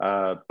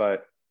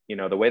But,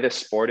 the way this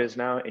sport is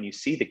now, and you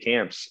see the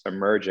camps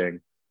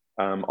emerging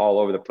all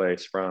over the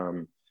place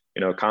from,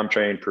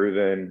 ComTrain,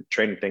 Proven,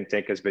 Training Think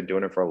Tank has been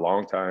doing it for a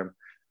long time.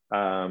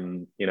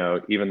 Even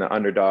the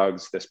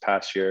underdogs this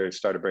past year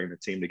started bringing the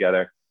team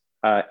together.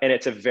 And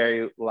it's a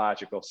very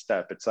logical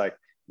step. It's like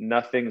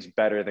nothing's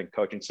better than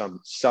coaching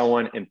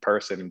someone in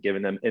person and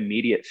giving them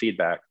immediate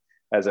feedback,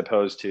 as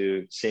opposed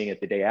to seeing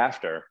it the day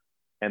after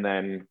and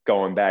then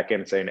going back in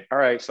and saying, all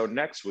right, so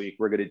next week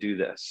we're going to do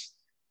this,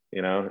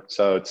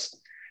 So it's,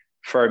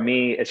 for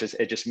me, it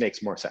just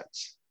makes more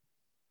sense.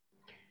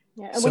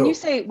 Yeah. And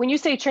when you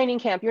say training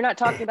camp, you're not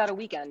talking about a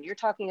weekend. You're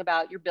talking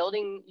about you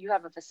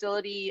have a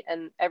facility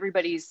and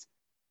everybody's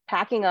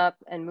packing up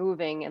and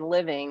moving and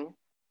living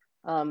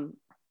in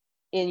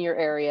your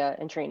area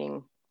and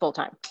training full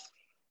time.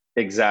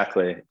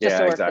 Exactly. Just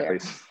yeah, exactly.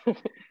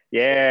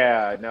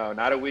 Yeah, no,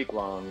 not a week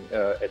long.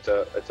 It's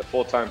a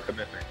full-time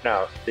commitment.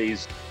 Now,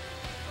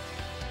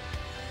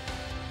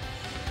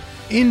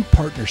 in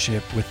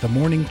partnership with the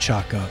Morning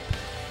Chalk Up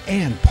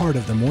and part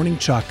of the Morning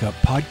Chalk Up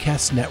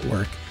podcast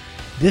network,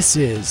 this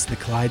is the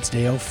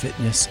Clydesdale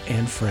Fitness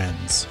and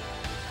Friends.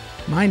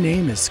 My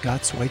name is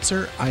Scott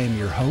Schweitzer. I am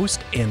your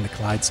host and the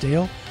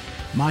Clydesdale.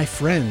 My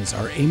friends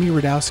are Amy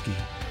Radowski,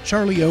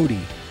 Charlie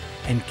Odie,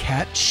 and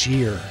Kat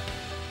Shear.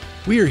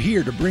 We are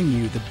here to bring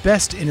you the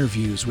best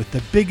interviews with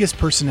the biggest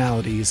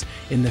personalities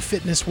in the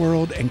fitness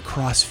world and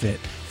CrossFit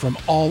from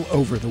all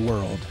over the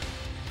world.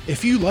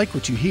 If you like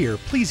what you hear,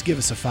 please give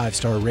us a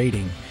 5-star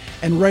rating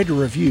and write a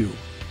review.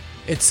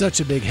 It's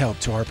such a big help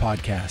to our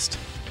podcast.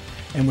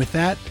 And with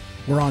that,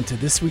 we're on to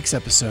this week's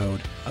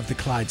episode of the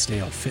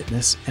Clydesdale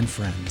Fitness and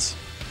Friends.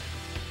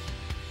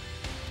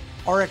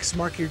 RX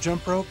Smart Gear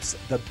Jump Ropes,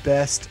 the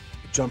best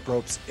jump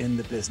ropes in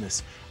the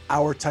business.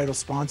 Our title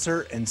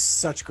sponsor, and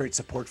such great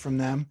support from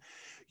them.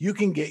 You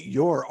can get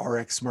your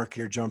RX Smart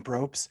Gear jump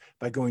ropes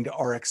by going to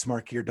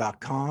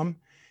rxsmartgear.com.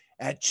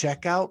 At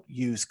checkout,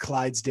 use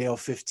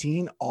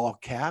Clydesdale15, all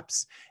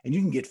caps, and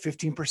you can get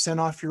 15%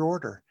 off your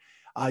order.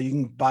 You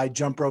can buy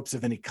jump ropes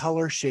of any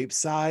color, shape,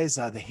 size.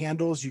 The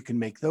handles, you can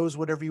make those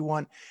whatever you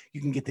want. You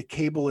can get the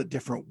cable at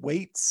different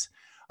weights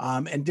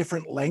and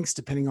different lengths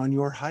depending on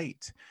your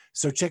height.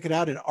 So check it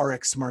out at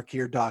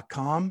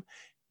rxsmartgear.com.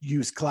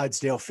 Use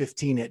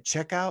Clydesdale15 at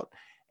checkout,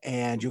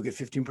 and you'll get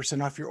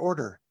 15% off your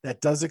order.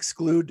 That does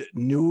exclude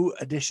new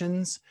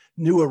additions,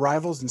 new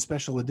arrivals, and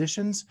special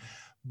editions,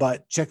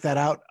 but check that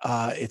out.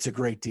 It's a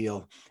great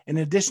deal. In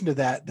addition to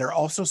that, they're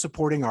also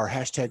supporting our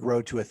hashtag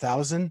Road to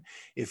 1,000.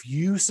 If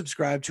you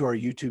subscribe to our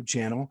YouTube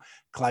channel,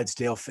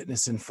 Clydesdale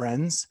Fitness and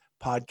Friends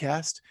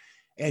podcast,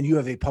 and you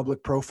have a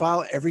public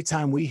profile, every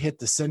time we hit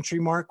the century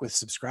mark with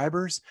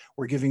subscribers,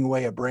 we're giving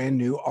away a brand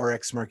new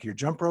RX Smart Gear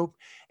jump rope.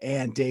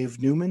 And Dave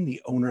Newman,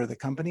 the owner of the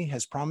company,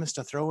 has promised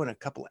to throw in a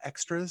couple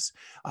extras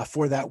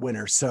for that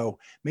winner. So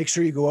make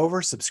sure you go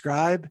over,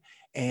 subscribe,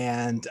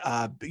 and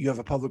you have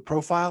a public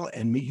profile,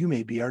 and you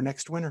may be our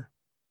next winner.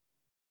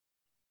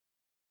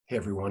 Hey,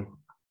 everyone.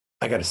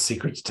 I got a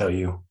secret to tell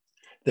you.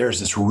 There's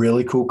this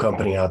really cool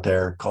company out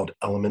there called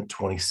Element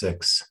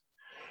 26.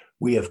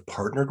 We have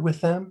partnered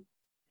with them.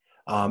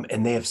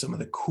 And they have some of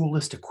the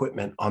coolest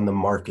equipment on the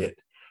market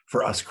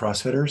for us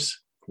CrossFitters,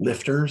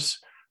 lifters,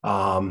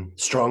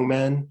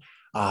 strongmen.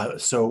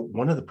 So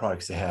one of the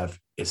products they have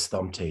is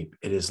thumb tape.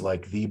 It is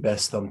like the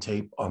best thumb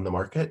tape on the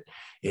market.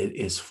 It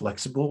is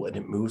flexible and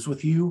it moves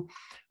with you.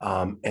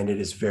 And it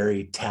is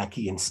very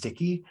tacky and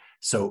sticky.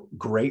 So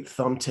great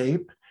thumb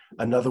tape.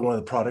 Another one of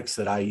the products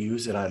that I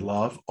use and I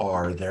love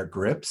are their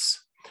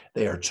grips.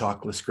 They are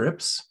chalkless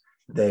grips.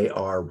 They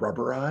are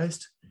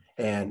rubberized.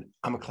 And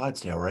I'm a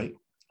Clydesdale, right?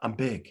 I'm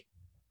big.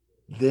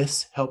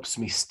 This helps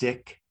me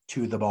stick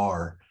to the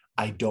bar.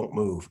 I don't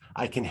move.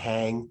 I can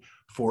hang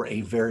for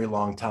a very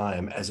long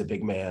time as a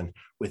big man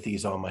with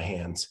these on my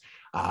hands.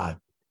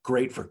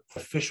 Great for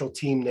official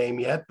team name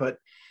yet, but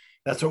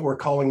that's what we're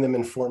calling them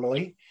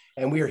informally.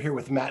 And we are here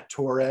with Matt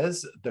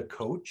Torres, the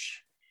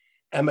coach,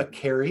 Emma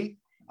Cary,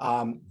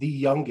 the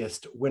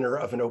youngest winner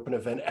of an open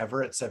event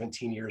ever at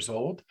 17 years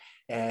old,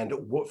 and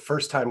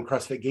first-time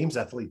CrossFit Games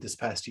athlete this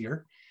past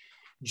year.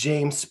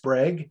 James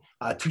Sprague,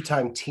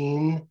 two-time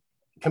teen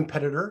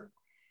competitor,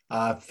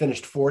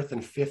 finished 4th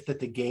and 5th at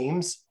the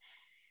games.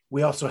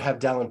 We also have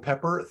Dallin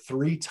Pepper,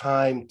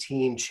 3-time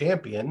teen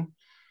champion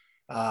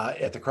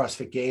at the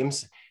CrossFit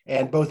Games.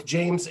 And both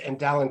James and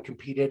Dallin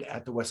competed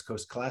at the West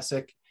Coast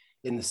Classic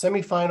in the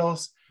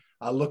semifinals,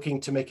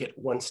 looking to make it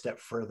one step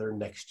further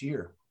next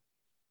year.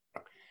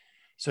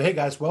 So, hey,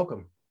 guys,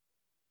 welcome.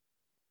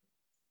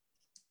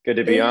 Good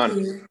to be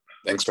on.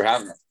 Thanks for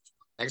having us.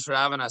 Thanks for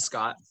having us,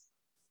 Scott.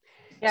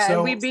 Yeah,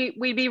 so, and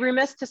we'd be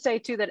remiss to say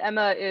too that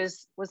Emma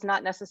was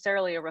not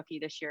necessarily a rookie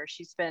this year.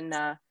 She's been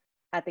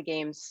at the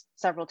games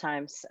several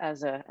times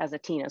as a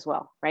teen as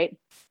well, right?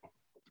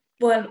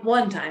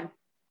 One time.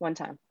 One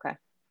time, okay.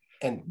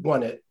 And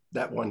won it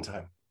that one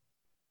time.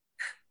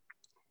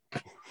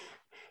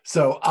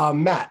 So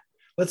Matt,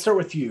 let's start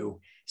with you.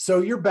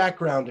 So your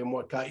background and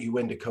what got you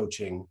into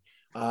coaching,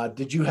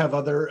 did you have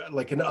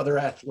another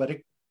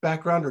athletic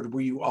background, or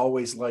were you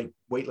always like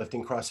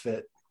weightlifting,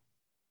 CrossFit?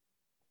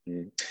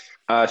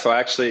 So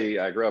actually,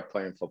 I grew up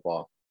playing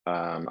football.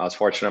 I was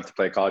fortunate enough to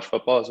play college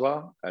football as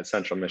well at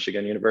Central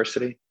Michigan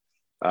University.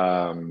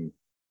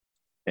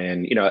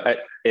 And, you know,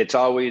 it's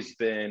always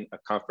been a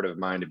comfort of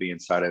mine to be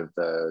inside of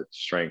the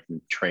strength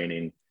and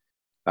training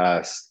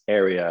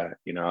area.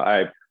 You know,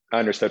 I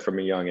understood from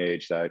a young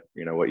age that,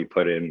 you know, what you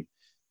put in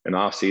an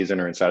off season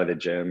or inside of the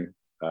gym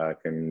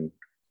can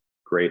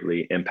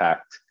greatly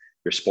impact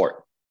your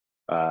sport.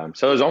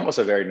 So it was almost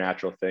a very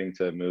natural thing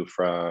to move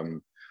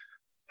from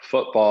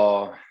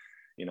football,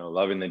 you know,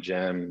 loving the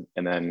gym,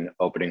 and then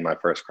opening my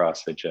first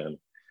CrossFit gym,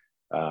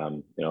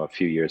 you know, a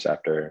few years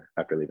after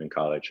leaving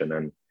college. And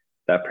then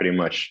that pretty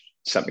much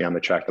set me on the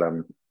track that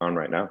I'm on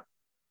right now.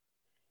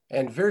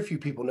 And very few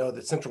people know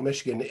that Central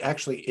Michigan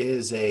actually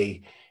is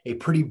a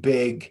pretty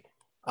big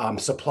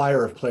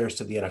supplier of players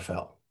to the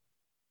NFL.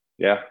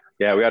 Yeah.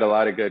 Yeah. We had a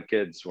lot of good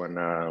kids when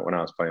I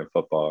was playing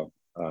football.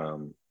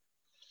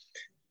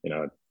 You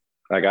know,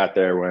 I got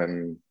there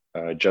when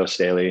Joe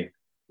Staley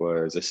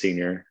was a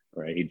senior,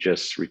 right? He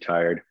just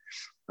retired.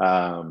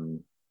 You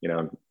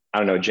know, I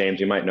don't know, James,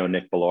 you might know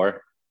Nick Ballore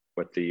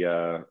with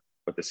the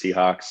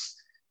Seahawks.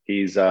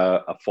 He's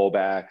a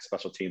fullback,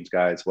 special teams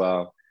guy as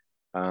well.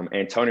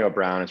 Antonio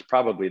Brown is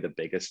probably the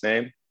biggest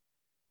name.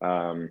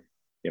 You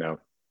know,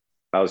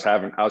 I was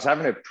having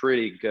a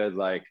pretty good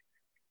like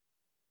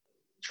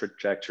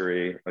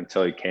trajectory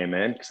until he came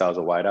in, because I was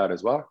a wideout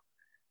as well.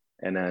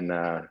 And then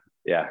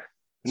yeah.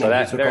 So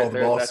that's how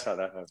that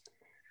happened.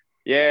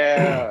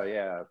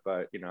 Yeah.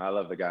 But you know, I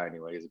love the guy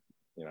anyways,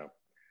 you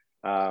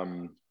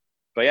know.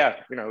 But yeah,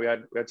 you know, we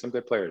had some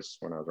good players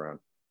when I was around.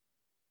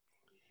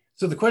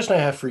 So the question I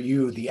have for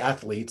you, the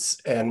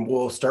athletes, and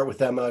we'll start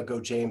with Emma,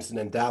 go James, and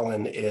then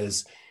Dallin,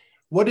 is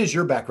what is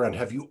your background?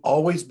 Have you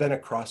always been a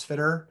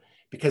CrossFitter?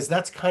 Because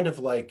that's kind of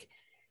like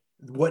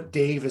what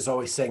Dave is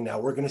always saying now.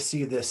 We're going to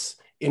see this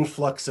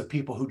influx of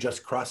people who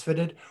just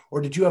CrossFitted,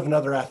 or did you have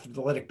another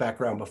athletic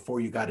background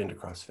before you got into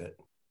CrossFit?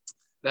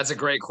 That's a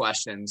great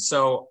question.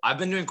 So I've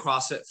been doing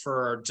CrossFit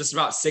for just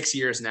about 6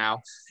 years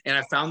now, and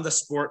I found the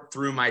sport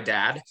through my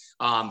dad,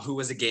 who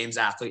was a games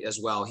athlete as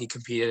well. He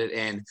competed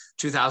in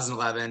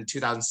 2011,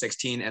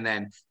 2016, and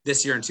then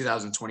this year in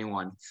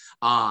 2021.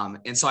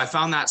 And so I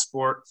found that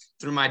sport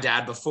through my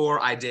dad. Before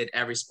I did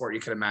every sport you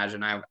could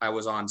imagine. I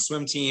was on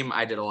swim team.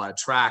 I did a lot of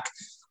track.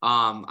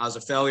 I was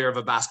a failure of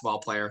a basketball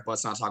player.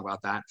 Let's not talk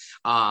about that.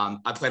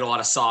 I played a lot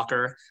of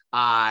soccer.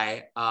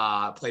 I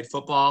played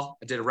football.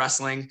 I did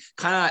wrestling,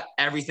 kind of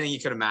everything you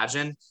could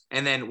imagine.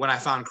 And then when I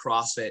found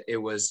CrossFit, it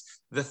was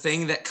the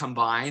thing that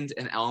combined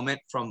an element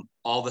from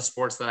all the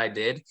sports that I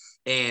did.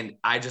 And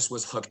I just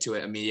was hooked to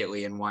it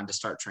immediately and wanted to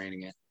start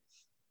training it.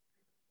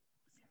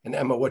 And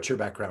Emma, what's your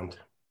background?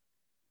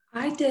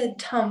 I did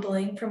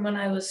tumbling from when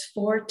I was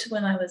 4 to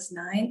when I was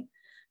 9.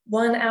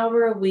 1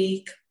 hour a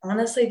week,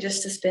 honestly,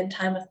 just to spend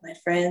time with my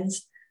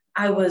friends.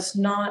 I was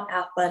not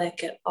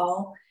athletic at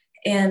all,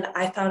 and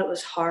I thought it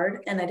was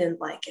hard, and I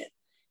didn't like it.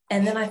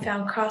 And then I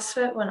found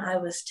CrossFit when I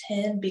was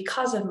 10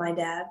 because of my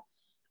dad,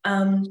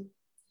 and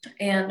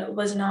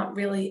was not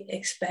really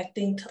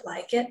expecting to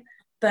like it,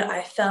 but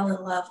I fell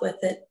in love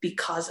with it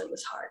because it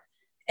was hard.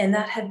 And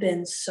that had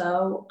been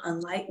so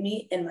unlike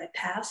me in my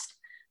past,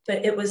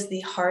 but it was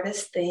the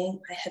hardest thing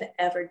I had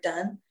ever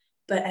done.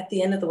 But at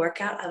the end of the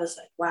workout, I was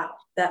like, wow,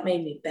 that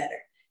made me better.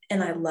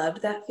 And I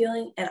loved that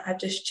feeling. And I've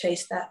just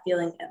chased that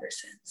feeling ever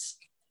since.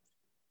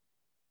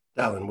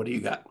 Dallin, what do you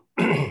got?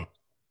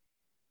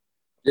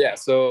 Yeah,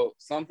 so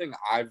something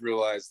I've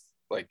realized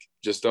like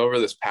just over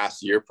this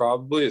past year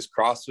probably is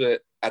CrossFit.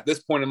 At this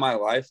point in my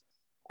life,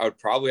 I would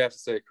probably have to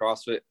say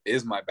CrossFit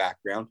is my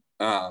background,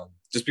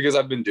 just because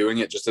I've been doing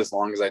it just as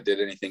long as I did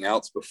anything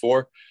else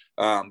before.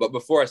 But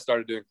before I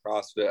started doing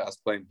CrossFit, I was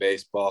playing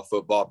baseball,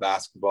 football,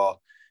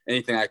 basketball,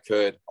 anything I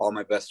could. All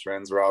my best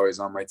friends were always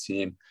on my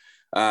team.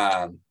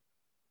 Yeah,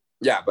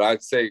 but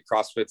I'd say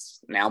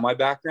CrossFit's now my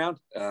background.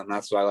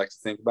 That's what I like to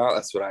think about.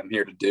 That's what I'm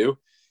here to do.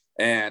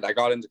 And I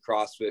got into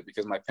CrossFit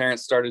because my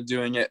parents started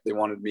doing it. They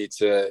wanted me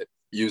to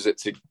use it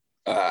to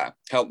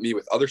help me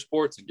with other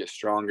sports and get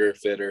stronger,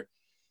 fitter.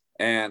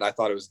 And I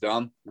thought it was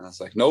dumb. And I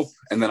was like, nope.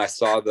 And then I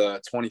saw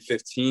the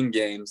 2015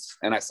 games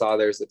and I saw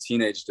there's a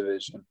teenage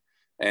division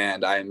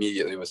and I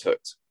immediately was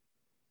hooked.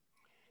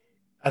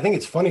 I think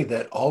it's funny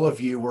that all of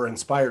you were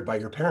inspired by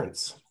your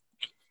parents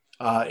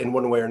in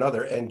one way or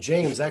another. And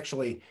James,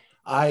 actually,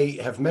 I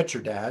have met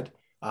your dad.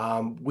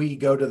 We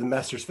go to the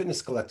Masters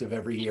Fitness Collective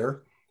every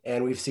year,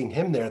 and we've seen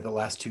him there the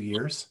last 2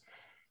 years.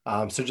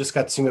 So just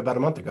got to see him about a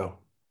month ago.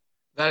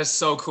 That is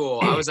so cool.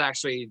 I was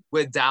actually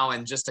with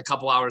Dallin just a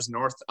couple hours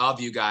north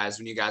of you guys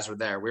when you guys were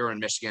there. We were in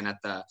Michigan at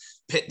the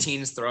Pit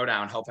Teens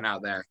Throwdown helping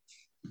out there.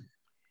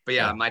 But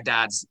yeah, my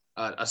dad's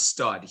a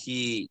stud.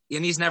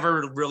 He's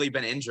never really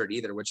been injured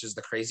either, which is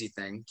the crazy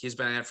thing. He's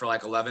been in it for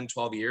like 11,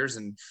 12 years,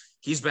 and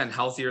he's been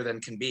healthier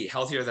than can be,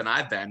 healthier than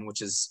I've been,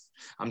 which is,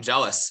 I'm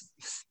jealous.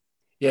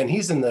 Yeah, and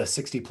he's in the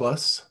 60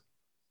 plus.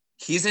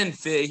 He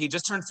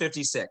just turned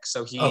 56,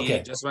 so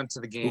he just went to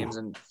the games.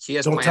 And he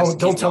has plans.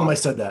 Don't tell him I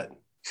said that.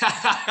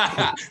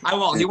 I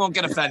won't. He won't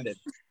get offended.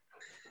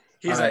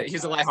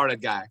 He's a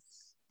lighthearted guy.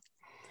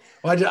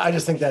 Well, I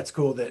just think that's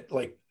cool that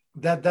like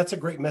that's a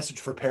great message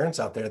for parents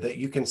out there that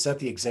you can set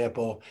the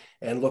example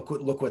and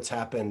look what's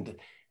happened.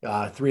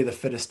 Three of the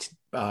fittest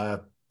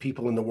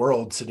people in the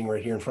world sitting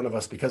right here in front of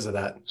us because of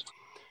that.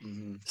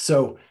 Mm-hmm.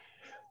 So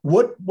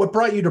what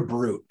brought you to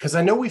Brute? Because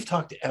I know we've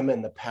talked to Emma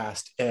in the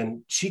past,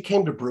 and she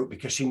came to Brute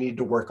because she needed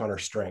to work on her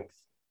strength.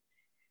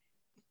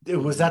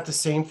 Was that the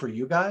same for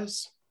you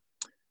guys?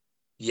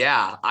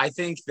 Yeah, I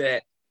think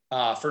that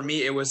for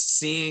me, it was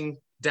seeing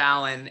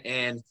Dallin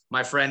and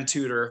my friend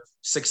Tudor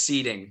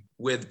succeeding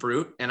with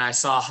Brute. And I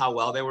saw how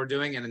well they were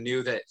doing, and I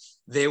knew that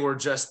they were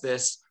just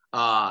this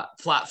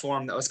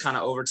platform that was kind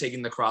of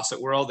overtaking the CrossFit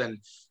world. And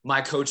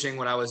my coaching,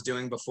 what I was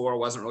doing before,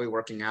 wasn't really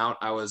working out.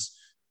 I was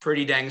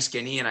pretty dang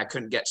skinny and I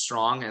couldn't get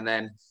strong. And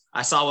then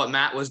I saw what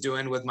Matt was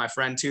doing with my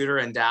friend Tudor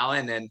and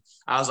Dallin, and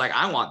I was like,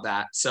 I want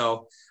that.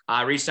 So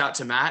I reached out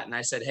to Matt and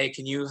I said, hey,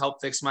 can you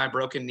help fix my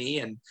broken knee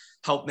and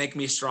help make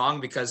me strong,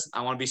 because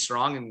I want to be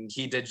strong? And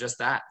he did just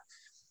that.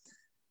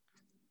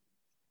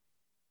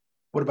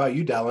 What about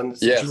you, Dallin?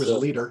 Since you were the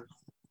leader.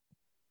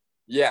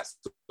 Yes.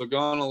 So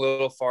going a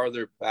little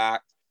farther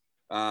back,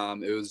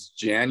 it was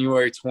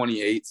January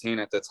 2018.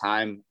 At the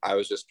time, I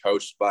was just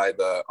coached by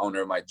the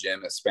owner of my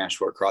gym at Spanish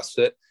Fort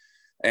CrossFit.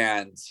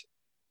 And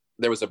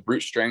there was a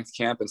Brute strength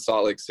camp in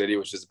Salt Lake City,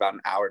 which is about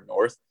an hour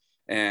north.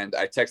 And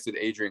I texted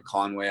Adrian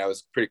Conway. I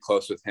was pretty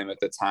close with him at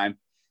the time.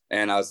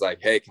 And I was like,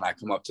 hey, can I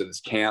come up to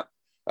this camp?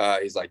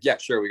 He's like, yeah,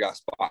 sure. We got a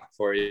spot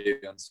for you.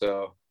 And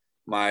so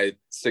my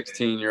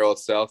 16-year-old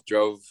self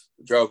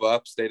drove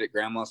up, stayed at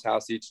grandma's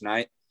house each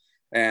night.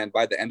 And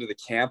by the end of the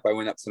camp, I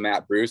went up to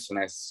Matt Bruce and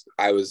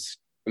I was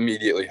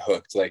immediately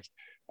hooked. Like,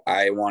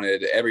 I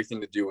wanted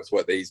everything to do with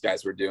what these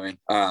guys were doing.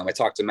 I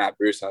talked to Matt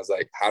Bruce and I was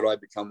like, how do I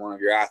become one of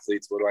your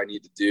athletes? What do I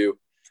need to do?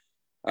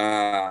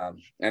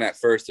 And at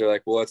first they're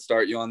like, well, let's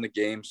start you on the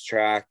games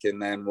track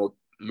and then we'll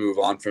move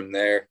on from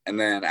there. And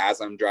then as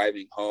I'm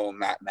driving home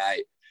that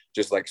night,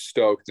 just like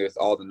stoked with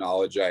all the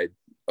knowledge I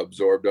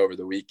absorbed over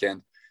the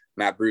weekend,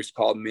 Matt Bruce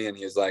called me and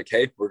he was like,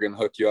 hey, we're going to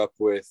hook you up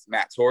with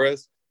Matt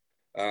Torres.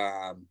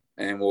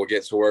 And we'll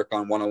get to work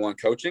on one-on-one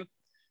coaching.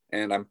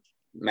 And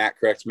Matt,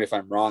 correct me if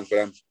I'm wrong, but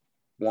I'm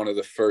one of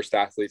the first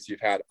athletes you've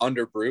had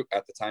under Brute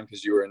at the time,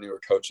 because you were a newer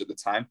coach at the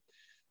time.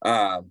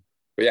 But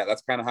yeah,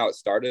 that's kind of how it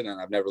started,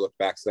 and I've never looked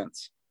back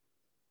since.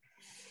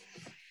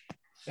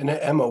 And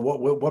Emma,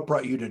 what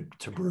brought you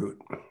to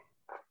Brute?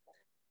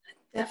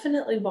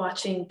 Definitely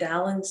watching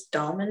Dallin's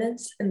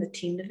dominance in the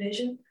team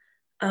division.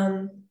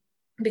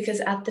 Because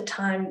at the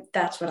time,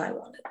 that's what I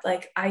wanted.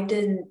 Like, I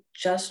didn't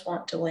just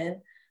want to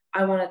win.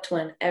 I wanted to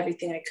win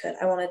everything I could.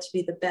 I wanted to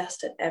be the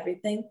best at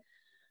everything.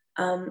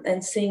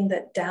 And seeing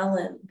that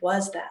Dallin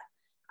was that.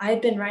 I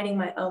had been writing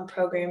my own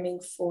programming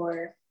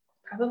for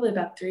probably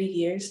about 3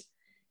 years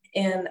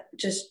and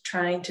just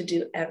trying to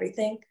do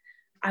everything.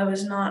 I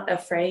was not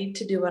afraid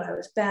to do what I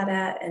was bad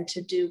at and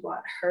to do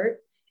what hurt.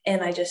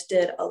 And I just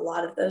did a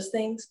lot of those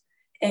things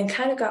and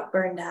kind of got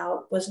burned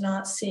out, was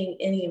not seeing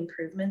any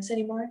improvements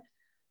anymore.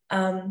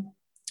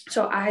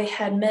 So I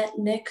had met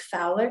Nick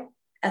Fowler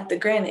at the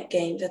Granite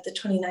Games, at the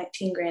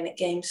 2019 Granite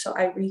Games. So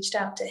I reached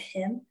out to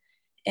him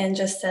and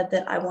just said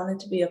that I wanted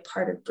to be a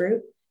part of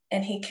Brute.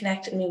 And he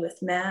connected me with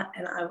Matt,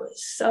 and I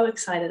was so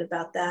excited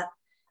about that.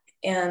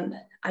 And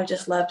I've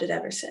just loved it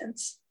ever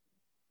since.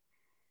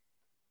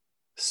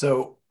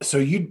 So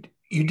you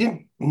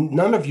didn't,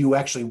 none of you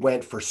actually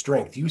went for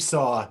strength. You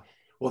saw,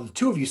 well, the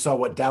two of you saw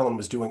what Dallin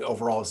was doing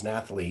overall as an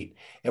athlete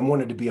and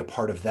wanted to be a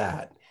part of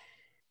that.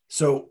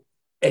 So,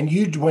 and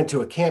you went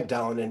to a camp,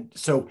 Dallin. And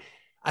so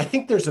I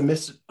think there's a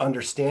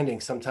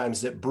misunderstanding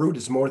sometimes that Brute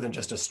is more than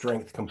just a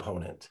strength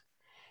component,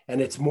 and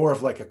it's more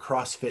of like a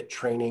CrossFit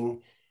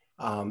training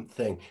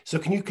thing. So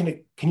can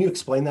you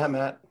explain that,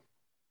 Matt?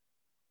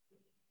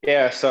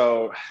 Yeah.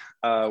 So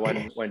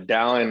when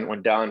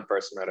Dallin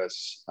first met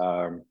us,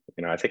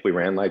 I think we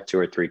ran like 2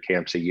 or 3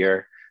 camps a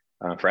year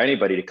for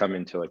anybody to come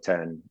in to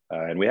attend,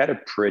 and we had a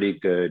pretty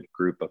good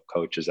group of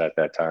coaches at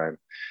that time.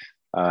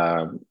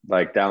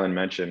 Like Dallin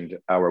mentioned,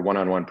 our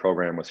one-on-one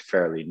program was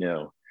fairly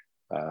new.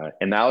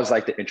 And that was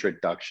like the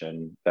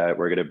introduction that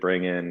we're going to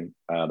bring in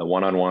the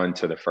one-on-one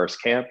to the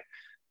first camp,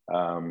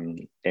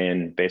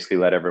 and basically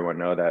let everyone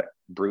know that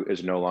Brute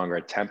is no longer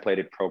a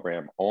templated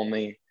program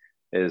only.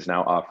 It is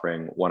now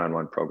offering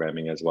one-on-one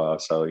programming as well.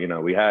 So,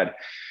 we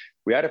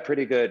had a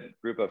pretty good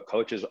group of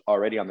coaches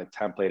already on the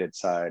templated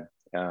side,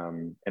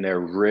 and they're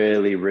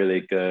really,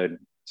 really good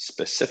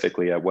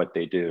specifically at what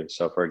they do.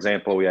 So for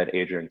example, we had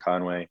Adrian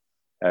Conway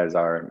as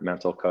our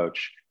mental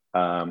coach,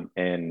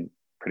 and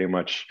pretty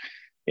much,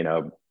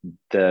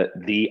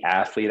 the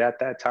athlete at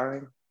that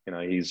time.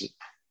 He's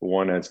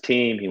won his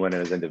team, he won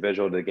his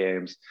individual to the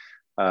games.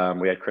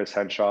 We had Chris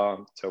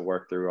Henshaw to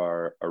work through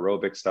our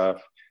aerobic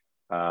stuff.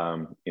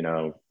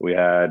 We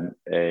had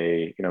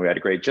a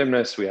great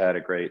gymnast, we had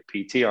a great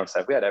PT on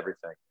staff, we had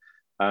everything.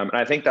 And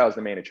I think that was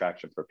the main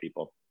attraction for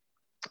people.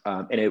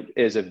 And it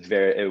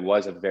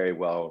was a very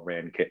well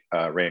ran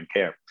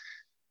camp.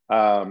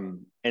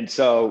 And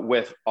so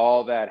with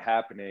all that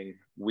happening,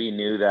 we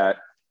knew that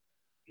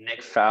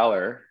Nick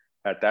Fowler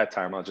at that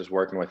time, I was just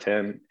working with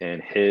him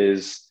and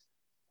his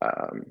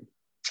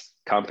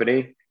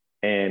company.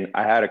 And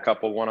I had a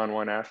couple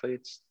one-on-one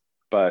athletes,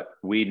 but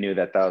we knew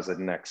that that was the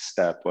next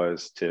step,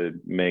 was to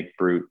make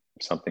Brute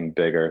something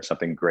bigger,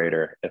 something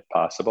greater if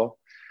possible.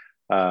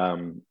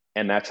 And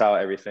that's how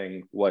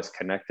everything was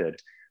connected.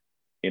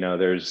 You know,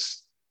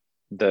 there's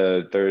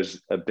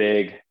a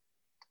big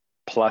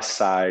plus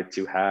side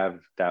to have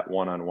that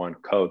one-on-one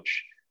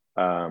coach,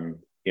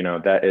 you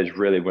know, that is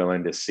really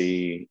willing to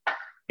see,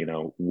 you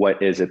know,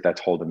 what is it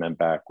that's holding them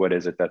back? What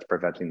is it that's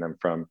preventing them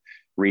from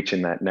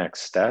reaching that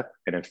next step?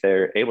 And if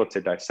they're able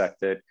to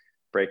dissect it,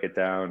 break it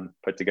down,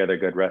 put together a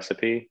good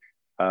recipe,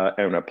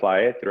 and apply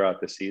it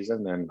throughout the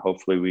season, then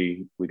hopefully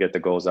we get the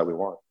goals that we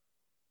want.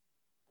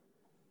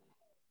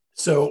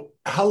 So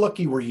how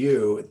lucky were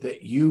you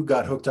that you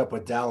got hooked up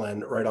with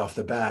Dallin right off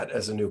the bat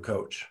as a new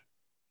coach?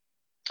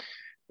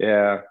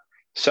 Yeah.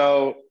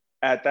 So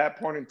at that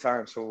point in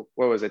time, so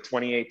what was it,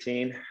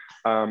 2018?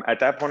 At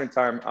that point in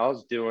time, I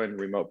was doing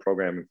remote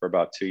programming for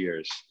about 2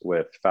 years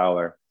with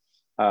Fowler.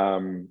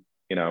 You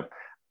know,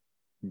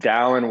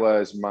 Dallin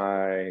was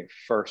my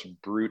first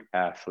Brute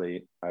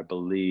athlete, I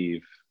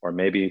believe, or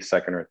maybe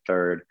second or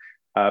third,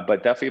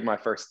 but definitely my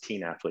first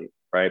teen athlete,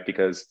 right?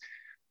 Because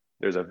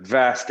there's a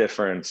vast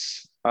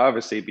difference,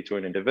 obviously,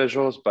 between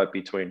individuals, but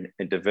between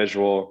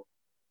individual,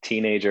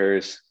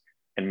 teenagers,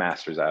 and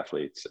masters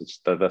athletes. It's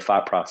the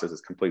thought process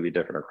is completely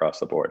different across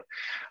the board.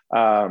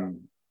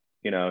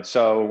 You know,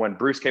 so when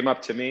Bruce came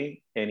up to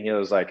me and he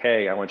was like,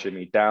 "Hey, I want you to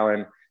meet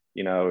Dallin,"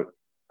 you know,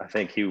 I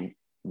think he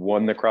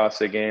won the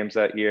CrossFit Games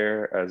that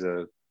year as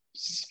a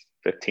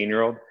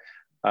 15-year-old.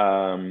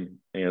 And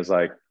he was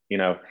like, you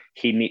know,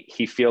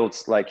 he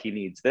feels like he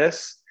needs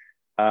this.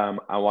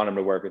 I want him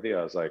to work with you.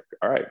 I was like,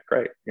 all right,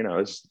 great. You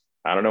know,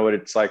 I don't know what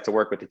it's like to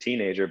work with a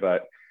teenager,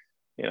 but,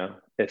 you know,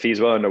 if he's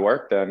willing to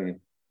work,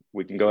 then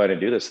we can go ahead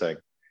and do this thing.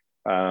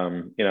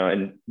 You know,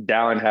 and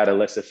Dallin had a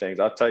list of things.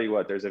 I'll tell you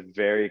what, there's a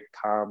very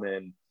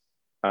common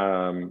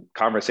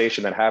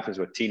conversation that happens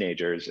with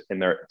teenagers,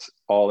 and they're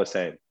all the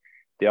same.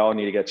 They all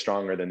need to get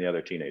stronger than the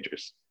other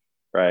teenagers,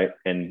 right?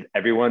 And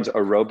everyone's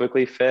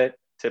aerobically fit.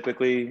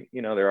 Typically,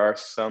 you know, there are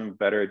some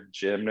better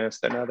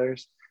gymnasts than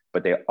others,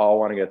 but they all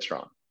want to get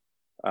strong.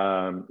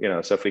 You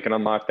know, so if we can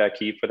unlock that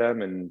key for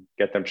them and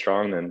get them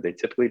strong, then they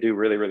typically do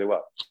really, really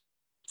well.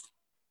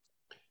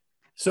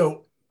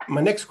 So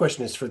my next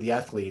question is for the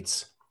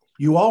athletes.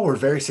 You all were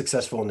very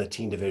successful in the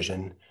teen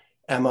division.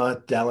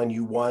 Emma, Dallin,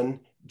 you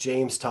won.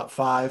 James, top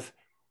 5.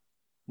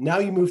 Now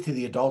you move to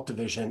the adult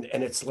division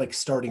and it's like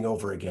starting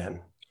over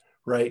again,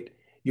 right?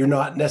 You're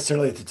not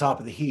necessarily at the top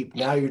of the heap.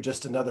 Now you're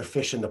just another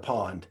fish in the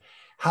pond.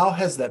 How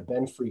has that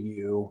been for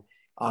you,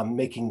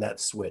 making that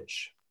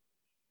switch?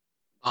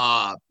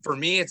 For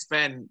me, it's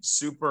been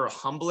super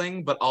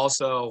humbling, but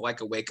also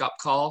like a wake-up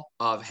call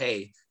of,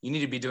 hey, you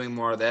need to be doing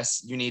more of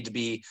this. You need to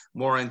be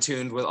more in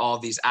tune with all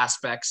these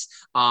aspects,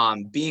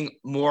 being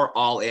more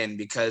all in,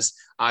 because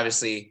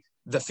obviously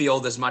the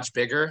field is much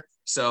bigger.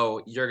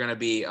 So you're going to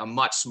be a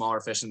much smaller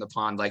fish in the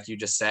pond, like you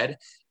just said.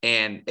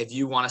 And if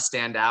you want to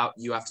stand out,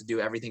 you have to do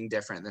everything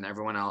different than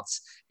everyone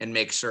else and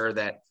make sure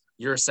that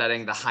you're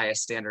setting the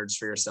highest standards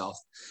for yourself.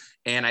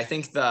 And I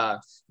think the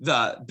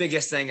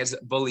biggest thing is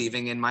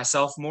believing in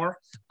myself more,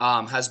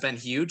 has been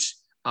huge.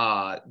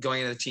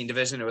 Going into the teen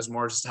division, it was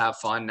more just to have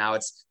fun. Now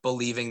it's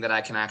believing that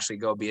I can actually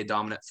go be a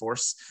dominant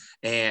force,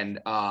 and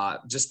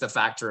just the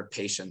factor of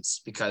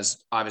patience,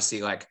 because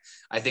obviously, like,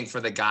 I think for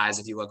the guys,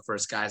 if you look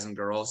first, guys and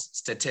girls,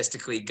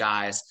 statistically,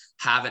 guys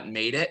haven't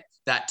made it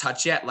that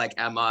touch yet, like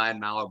Emma and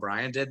Mal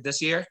O'Brien did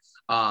this year,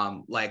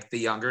 like the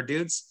younger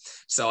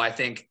dudes. So I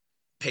think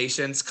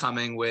patience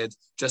coming with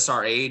just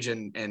our age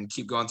and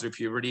keep going through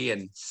puberty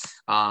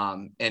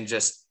and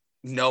just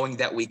knowing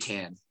that we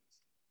can.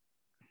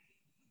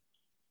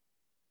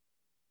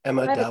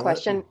 Emma, I have a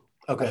question.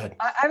 Oh, go ahead.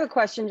 I have a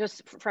question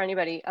just for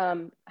anybody.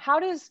 How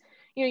does,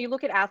 you know, you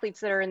look at athletes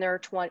that are in their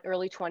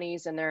early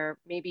 20s and they're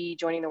maybe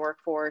joining the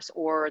workforce,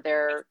 or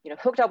they're, you know,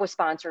 hooked up with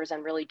sponsors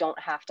and really don't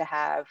have to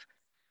have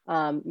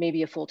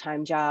maybe a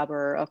full-time job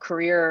or a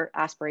career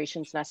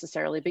aspirations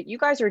necessarily, but you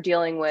guys are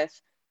dealing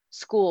with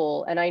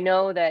school. And I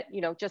know that,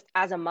 you know, just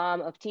as a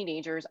mom of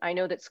teenagers, I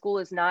know that school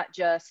is not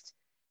just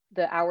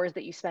the hours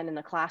that you spend in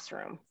the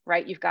classroom,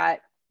 right? You've got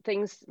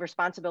things,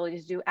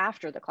 responsibilities to do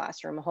after the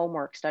classroom,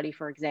 homework, study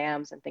for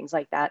exams and things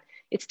like that.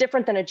 It's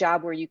different than a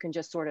job where you can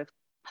just sort of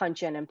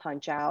punch in and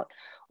punch out.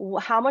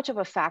 How much of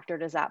a factor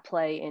does that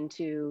play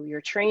into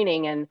your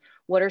training, and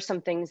what are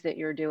some things that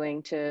you're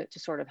doing to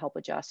sort of help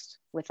adjust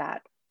with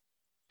that?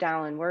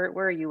 Dallin, where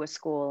are you with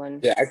school?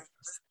 And yeah,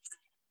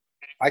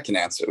 I can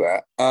answer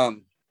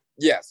that.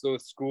 Yeah, so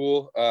with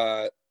school,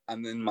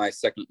 I'm in my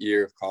second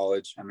year of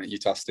college. I'm at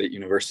Utah State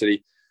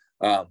University.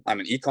 I'm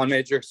an econ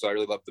major, so I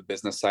really love the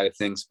business side of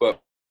things. But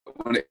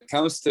when it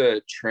comes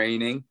to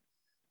training,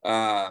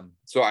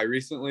 so I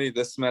recently,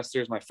 this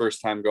semester is my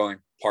first time going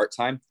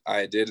part-time.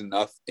 I did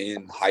enough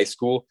in high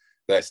school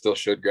that I still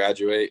should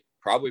graduate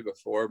probably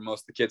before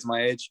most of the kids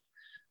my age.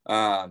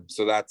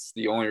 So that's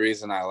the only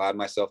reason I allowed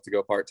myself to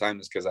go part-time,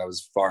 is because I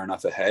was far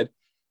enough ahead.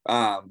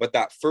 But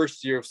that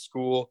first year of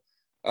school,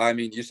 I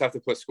mean, you just have to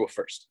put school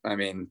first. I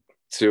mean,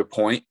 to a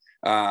point,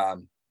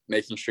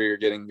 making sure you're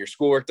getting your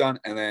schoolwork done.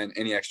 And then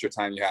any extra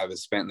time you have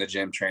is spent in the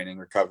gym, training,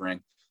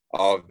 recovering,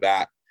 all of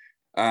that.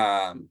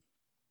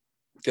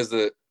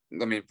 Because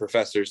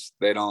professors,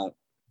 they don't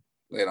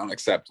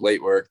accept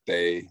late work.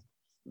 They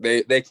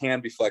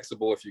can be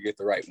flexible if you get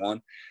the right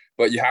one,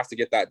 but you have to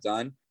get that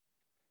done.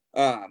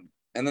 And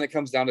then it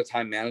comes down to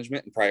time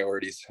management and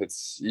priorities.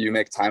 You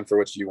make time for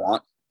what you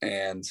want.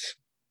 And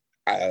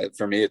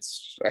for me,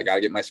 I got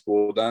to get my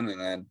school done, and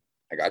then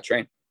I got to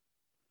train.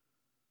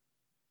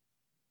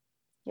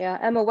 Yeah.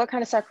 Emma, what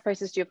kind of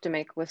sacrifices do you have to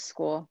make with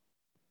school?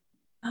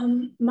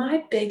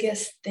 My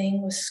biggest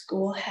thing with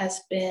school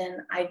has been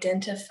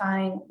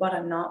identifying what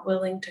I'm not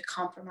willing to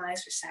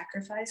compromise or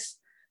sacrifice.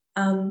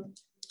 I'm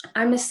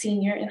a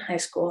senior in high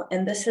school,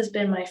 and this has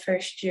been my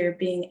first year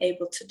being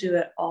able to do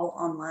it all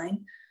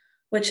online,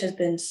 which has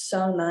been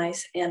so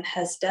nice and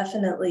has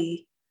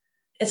definitely,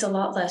 it's a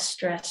lot less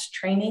stress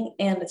training,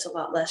 and it's a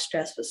lot less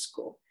stress with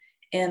school.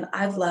 And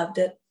I've loved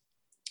it.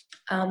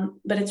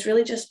 But it's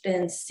really just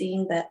been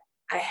seeing that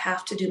I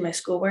have to do my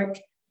schoolwork,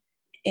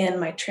 and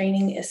my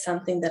training is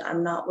something that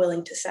I'm not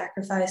willing to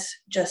sacrifice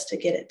just to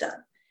get it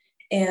done.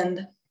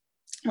 And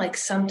like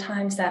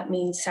sometimes that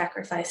means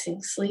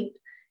sacrificing sleep.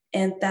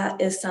 And that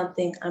is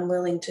something I'm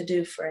willing to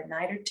do for a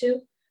night or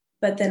two.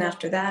 But then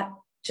after that,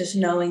 just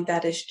knowing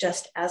that is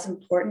just as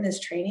important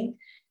as training.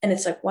 And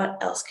it's like, what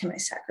else can I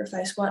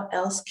sacrifice? What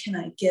else can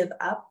I give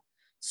up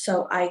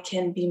so I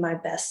can be my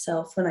best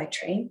self when I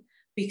train?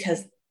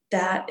 Because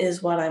that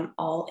is what I'm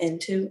all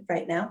into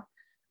right now.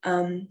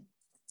 And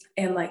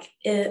like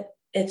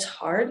it's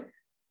hard,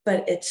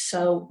 but it's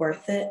so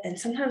worth it. And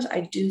sometimes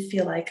I do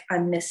feel like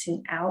I'm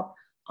missing out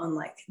on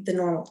like the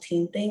normal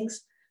team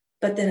things,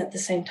 but then at the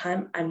same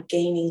time, I'm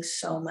gaining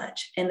so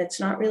much. And it's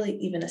not really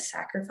even a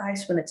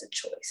sacrifice when it's a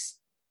choice.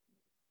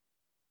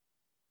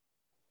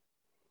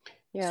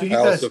 Yeah. So I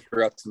also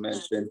forgot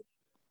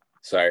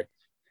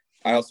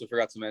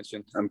to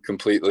mention, I'm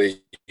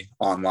completely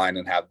online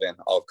and have been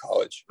all of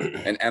college.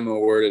 And Emma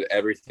worded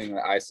everything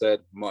that I said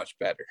much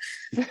better.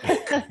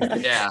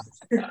 Yeah,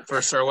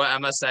 for sure. What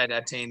Emma said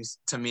attains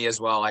to me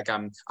as well. Like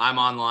I'm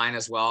online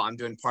as well. I'm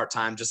doing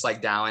part-time, just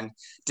like Dallin.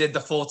 Did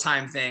the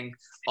full-time thing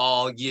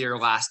all year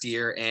last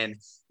year. And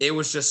it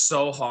was just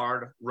so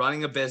hard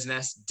running a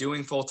business,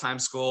 doing full-time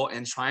school,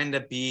 and trying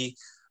to be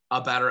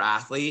a better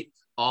athlete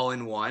all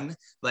in one.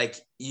 I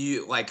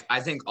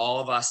think all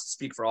of us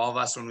speak for all of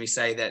us when we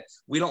say that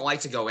we don't like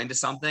to go into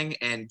something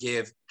and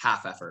give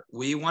half effort.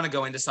 We want to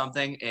go into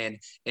something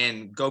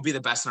and go be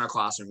the best in our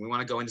classroom. We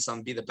want to go into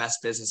something, be the best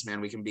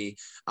businessman we can be.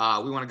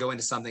 We want to go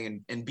into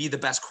something and be the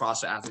best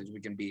CrossFit athletes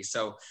we can be.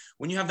 So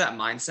when you have that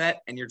mindset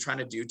and you're trying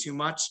to do too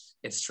much,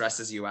 it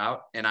stresses you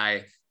out. And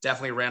I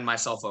definitely ran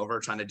myself over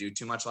trying to do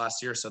too much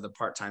last year. So the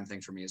part-time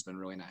thing for me has been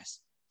really nice.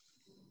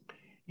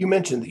 You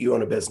mentioned that you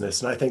own a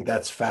business, and I think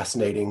that's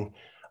fascinating.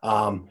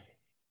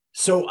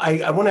 So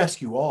I want to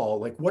ask you all,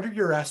 like, what are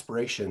your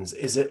aspirations?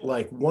 Is it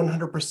like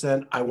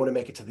 100% I want to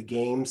make it to the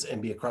games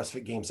and be a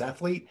CrossFit Games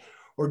athlete?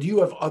 Or do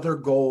you have other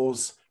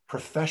goals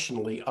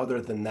professionally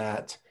other than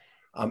that,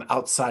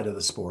 outside of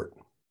the sport?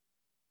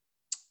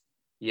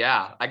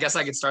 Yeah, I guess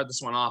I could start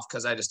this one off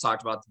because I just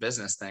talked about the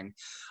business thing.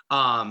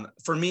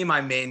 For me, my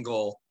main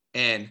goal,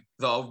 and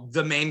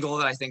the main goal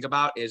that I think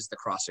about, is the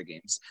CrossFit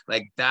Games.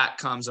 Like that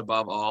comes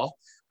above all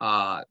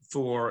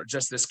for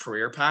just this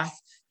career path,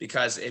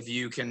 because if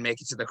you can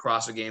make it to the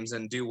CrossFit Games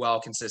and do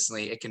well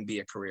consistently, it can be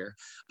a career.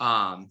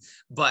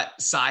 But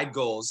side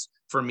goals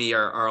for me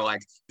are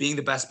like being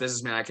the best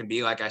businessman I can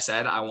be. Like I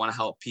said, I want to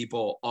help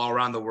people all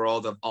around the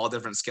world of all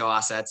different skill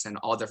assets and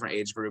all different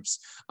age groups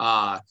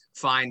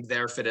find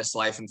their fittest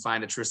life and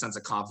find a true sense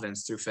of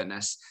confidence through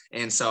fitness.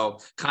 And so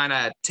kind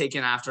of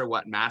taking after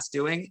what Matt's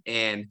doing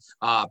and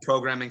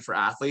programming for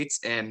athletes.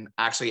 And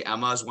actually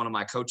Emma is one of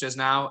my coaches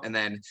now. And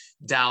then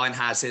Dallin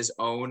has his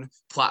own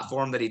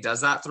platform that he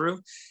does that through.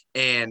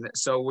 And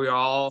so we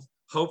all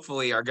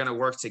hopefully are going to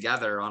work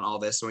together on all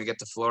this when we get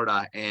to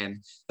Florida. And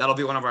that'll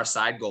be one of our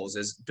side goals,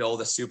 is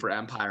build a super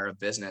empire of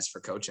business for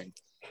coaching.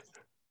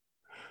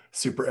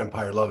 Super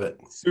empire. Love it.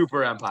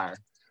 Super empire.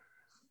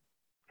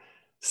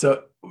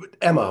 So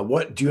Emma,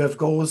 do you have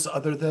goals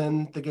other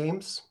than the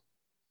games?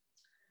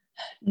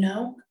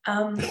 No,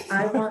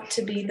 I want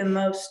to be the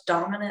most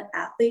dominant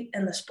athlete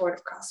in the sport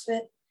of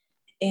CrossFit.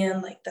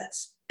 And like,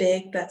 that's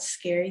big, that's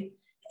scary.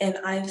 And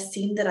I've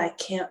seen that I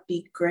can't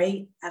be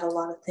great at a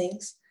lot of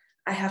things.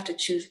 I have to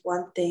choose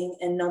one thing,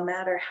 and no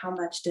matter how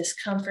much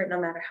discomfort,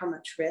 no matter how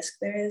much risk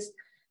there is,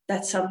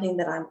 that's something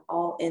that I'm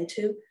all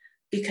into,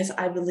 because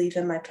I believe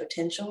in my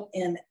potential,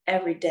 and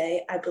every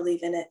day I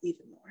believe in it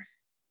even more.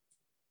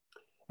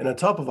 And on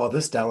top of all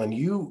this, Dallin,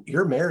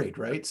 you're married,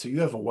 right? So you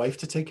have a wife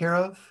to take care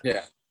of?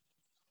 Yeah.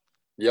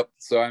 Yep.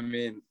 So I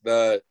mean,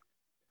 the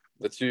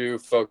two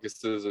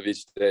focuses of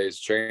each day is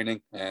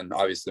training and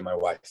obviously my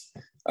wife.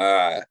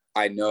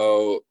 I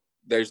know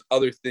there's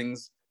other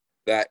things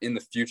that in the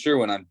future,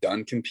 when I'm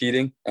done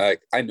competing,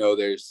 I know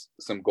there's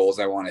some goals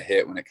I want to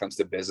hit when it comes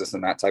to business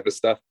and that type of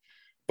stuff.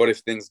 But if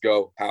things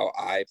go how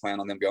I plan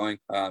on them going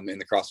in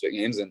the CrossFit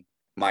Games and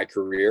my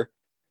career,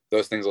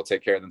 those things will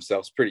take care of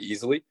themselves pretty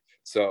easily.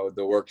 So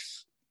the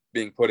work's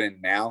being put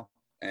in now,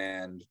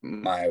 and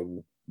my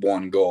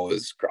one goal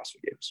is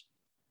CrossFit Games.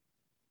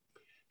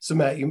 So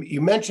Matt,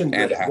 you mentioned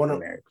and that a happy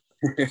marriage.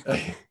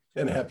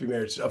 And a happy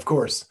marriage, of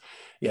course.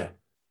 Yeah.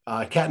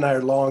 Kat and I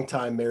are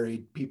longtime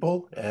married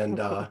people, and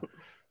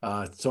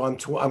so I'm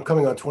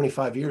coming on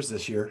 25 years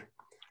this year.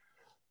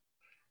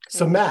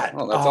 So Matt,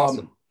 oh, that's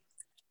awesome.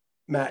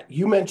 Matt,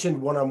 you mentioned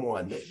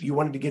one-on-one. You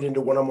wanted to get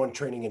into one-on-one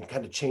training and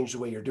kind of change the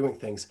way you're doing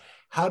things.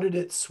 How did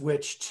it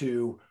switch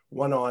to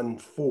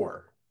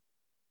one-on-four?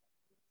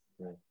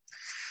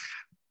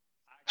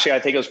 Actually, I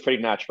think it was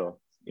pretty natural.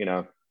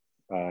 You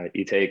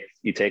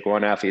take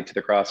one athlete to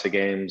the CrossFit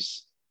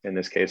Games. In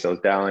this case, it was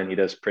Dallin. He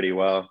does pretty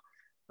well.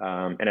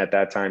 And at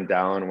that time,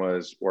 Dallin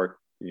was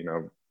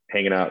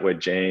hanging out with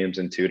James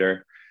and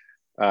Tudor.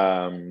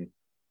 And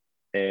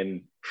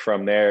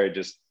from there,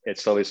 it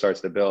slowly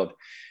starts to build.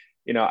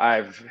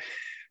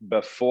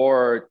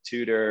 Before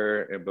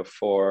Tudor and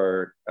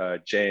before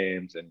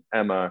James and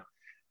Emma,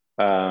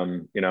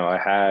 I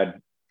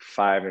had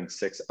 5 and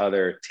 6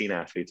 other teen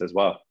athletes as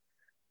well.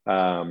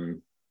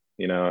 And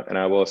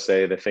I will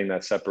say the thing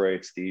that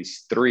separates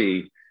these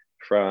 3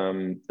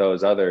 from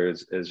those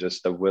others is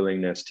just the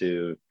willingness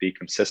to be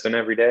consistent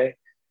every day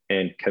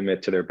and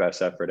commit to their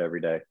best effort every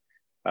day.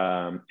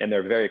 And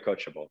they're very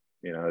coachable.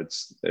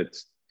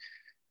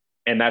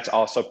 And that's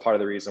also part of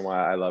the reason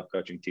why I love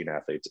coaching teen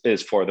athletes,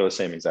 is for those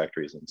same exact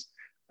reasons.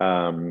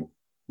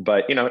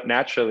 But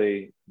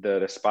naturally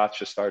the spots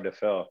just started to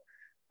fill.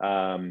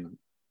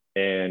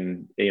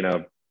 And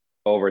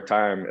over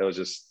time,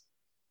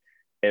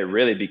 it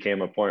really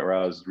became a point where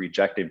I was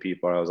rejecting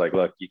people. And I was like,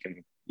 look, you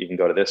can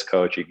go to this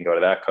coach, you can go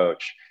to that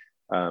coach.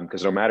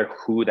 Because no matter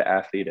who the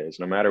athlete is,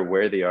 no matter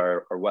where they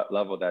are or what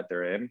level that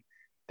they're in,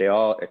 they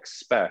all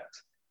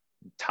expect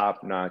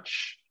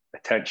top-notch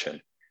attention.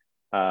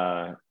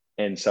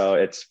 And so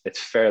it's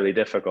fairly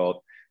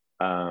difficult,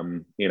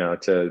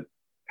 to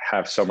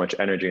have so much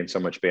energy and so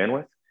much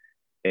bandwidth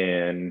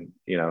and,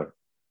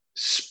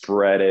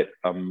 spread it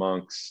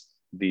amongst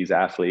these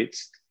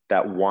athletes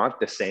that want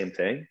the same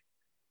thing.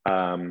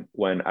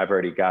 When I've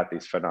already got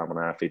these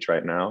phenomenal athletes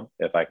right now,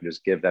 if I can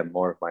just give them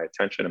more of my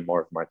attention and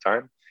more of my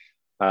time,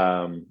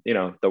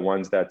 the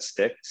ones that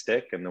stick,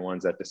 and the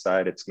ones that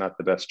decide it's not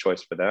the best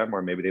choice for them,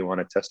 or maybe they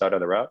want to test out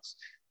other routes,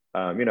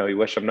 you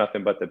wish them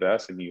nothing but the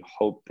best, and you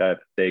hope that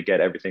they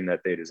get everything that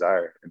they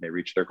desire and they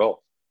reach their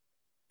goal.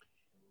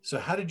 So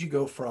how did you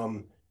go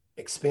from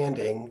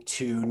expanding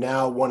to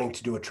now wanting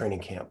to do a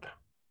training camp?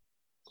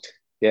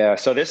 Yeah.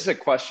 So this is a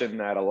question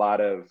that a lot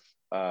of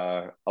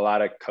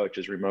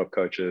coaches, remote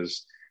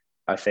coaches,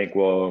 I think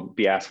will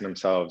be asking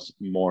themselves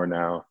more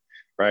now,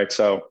 right?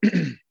 So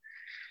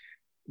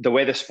the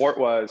way the sport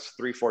was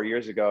 3-4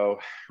 years ago,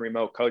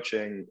 remote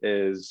coaching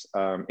is,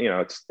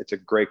 it's a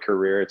great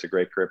career. It's a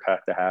great career path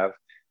to have.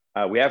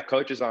 We have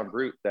coaches on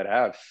Brute that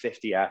have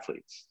 50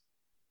 athletes.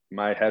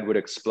 My head would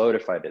explode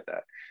if I did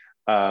that.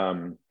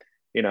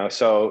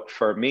 So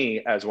for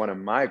me, as one of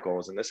my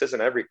goals, and this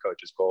isn't every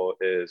coach's goal,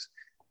 is,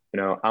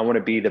 I want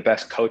to be the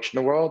best coach in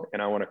the world,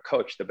 and I want to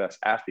coach the best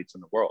athletes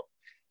in the world.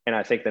 And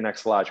I think the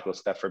next logical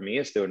step for me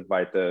is to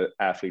invite the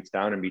athletes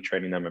down and be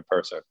training them in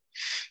person.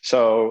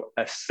 So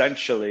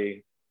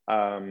essentially,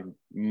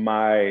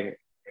 my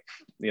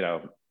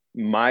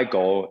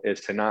goal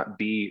is to not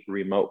be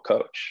remote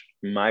coach.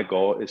 My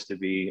goal is to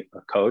be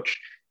a coach.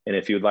 And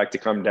if you'd like to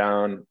come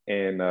down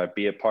and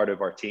be a part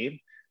of our team,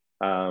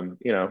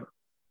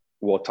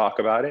 we'll talk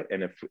about it.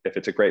 And if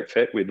it's a great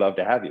fit, we'd love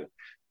to have you.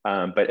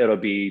 But it'll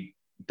be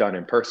done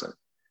in person,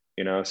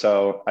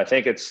 So I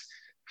think it's,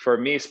 for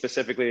me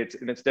specifically,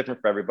 it's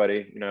different for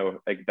everybody.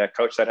 Like that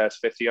coach that has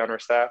 50 on our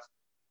staff,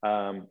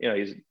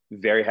 he's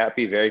very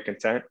happy, very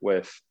content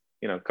with,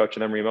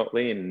 coaching them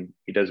remotely, and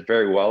he does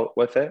very well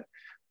with it.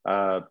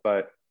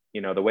 But,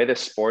 the way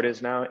this sport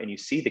is now, and you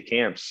see the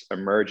camps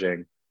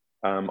emerging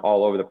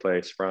all over the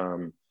place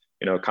from,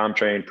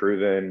 ComTrain,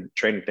 Proven,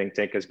 Training Think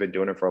Tank has been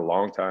doing it for a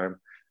long time.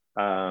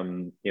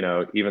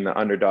 Even the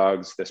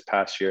underdogs this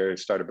past year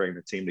started bringing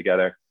the team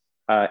together.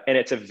 And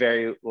it's a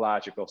very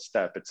logical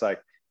step. It's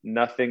like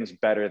nothing's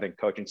better than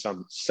coaching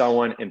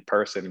someone in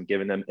person and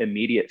giving them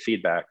immediate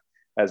feedback,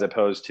 as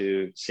opposed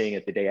to seeing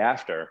it the day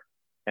after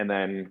and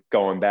then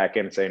going back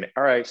in and saying,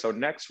 all right, so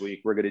next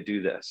week we're going to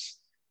do this,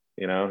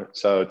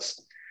 So it's,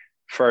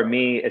 for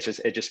me, it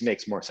just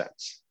makes more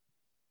sense.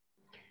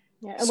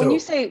 Yeah. And when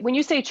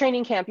you say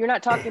training camp, you're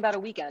not talking about a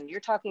weekend. You're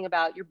talking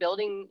about you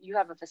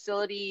have a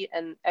facility,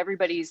 and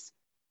everybody's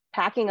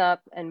packing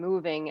up and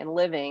moving and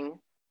living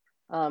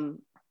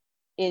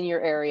in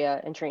your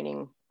area and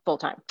training full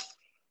time.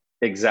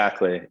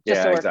 Exactly.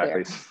 Just yeah,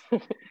 exactly.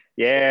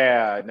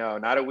 Yeah, no,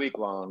 not a week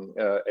long.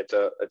 It's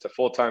a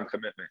full-time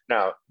commitment.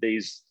 Now,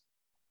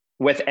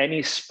 with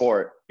any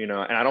sport, and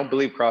I don't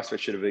believe CrossFit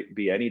should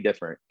be any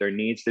different. There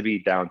needs to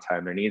be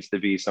downtime. There needs to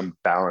be some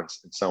balance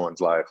in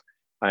someone's life,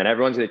 and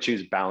everyone's going to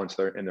choose balance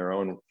in their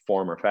own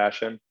form or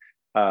fashion.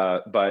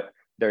 But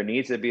there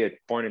needs to be a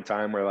point in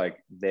time where like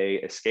they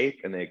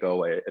escape and they go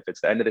away. If it's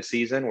the end of the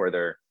season where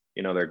they're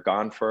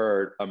gone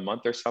for a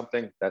month or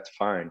something, that's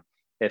fine.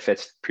 If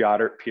it's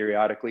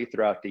periodically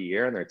throughout the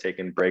year and they're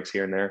taking breaks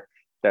here and there,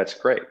 that's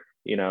great.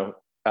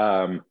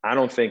 I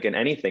don't think in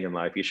anything in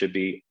life you should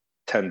be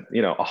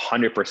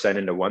 100%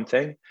 into one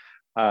thing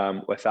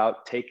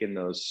without taking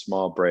those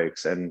small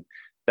breaks. And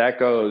that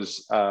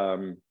goes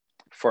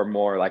for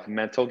more like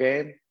mental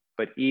game,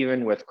 but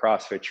even with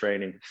CrossFit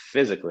training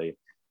physically,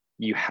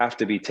 you have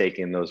to be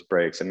taking those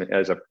breaks. And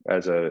as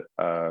a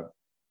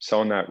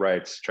someone that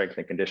writes strength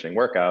and conditioning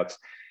workouts,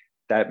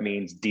 that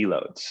means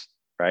deloads,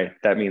 right?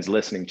 That means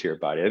listening to your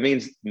body. It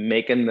means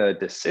making the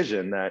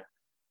decision that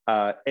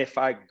if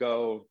I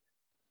go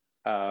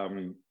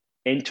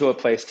into a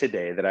place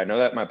today that I know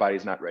that my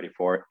body's not ready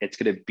for, it's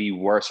going to be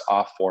worse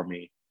off for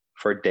me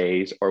for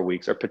days or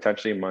weeks or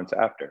potentially months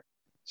after.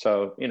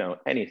 So,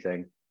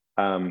 anything,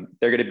 they're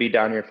going to be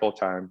down here full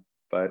time,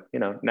 but,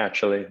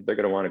 naturally they're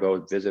going to want to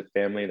go visit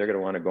family. They're going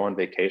to want to go on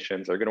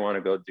vacations. They're going to want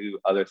to go do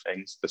other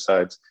things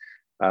besides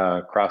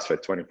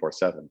CrossFit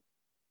 24/7.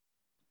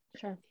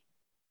 Sure.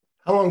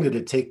 How long did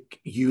it take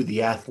you,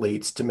 the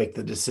athletes, to make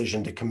the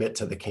decision to commit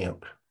to the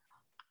camp?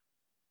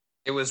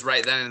 It was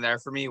right then and there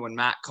for me. When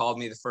Matt called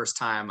me the first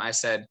time, I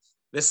said,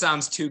 this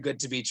sounds too good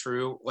to be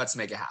true. Let's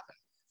make it happen.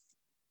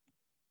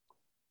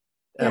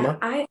 Emma?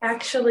 Yeah, I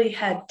actually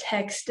had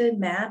texted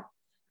Matt.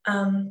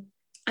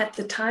 At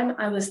the time,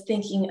 I was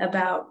thinking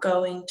about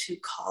going to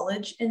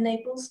college in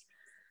Naples.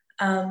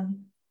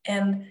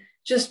 And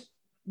just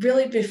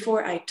really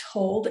before I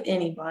told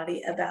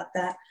anybody about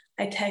that,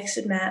 I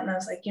texted Matt and I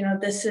was like,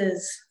 this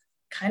is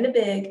kind of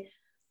big,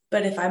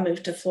 but if I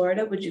moved to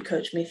Florida, would you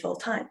coach me full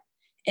time?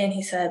 And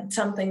he said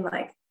something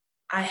like,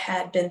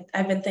 I've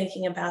been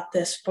thinking about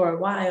this for a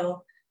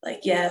while.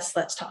 Like, yes,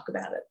 let's talk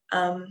about it.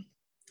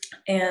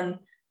 And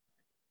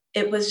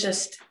it was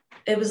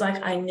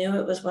like, I knew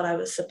it was what I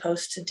was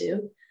supposed to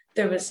do.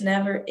 There was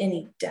never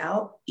any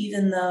doubt,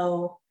 even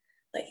though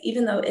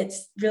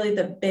it's really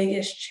the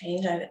biggest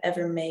change I've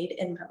ever made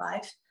in my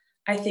life.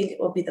 I think it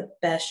will be the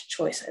best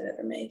choice I've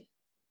ever made.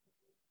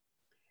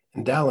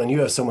 And Dallin, you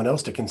have someone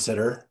else to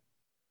consider.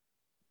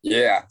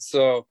 Yeah.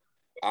 So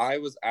I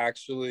was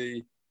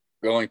actually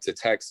going to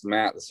text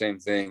Matt the same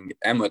thing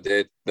Emma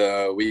did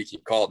the week he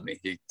called me.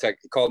 He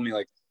called me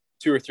like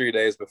 2 or 3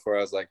 days before.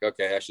 I was like,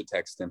 okay, I should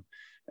text him.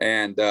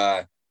 And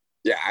I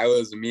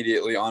was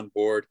immediately on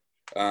board.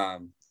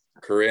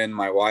 Corinne,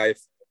 my wife,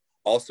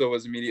 also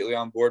was immediately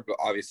on board, but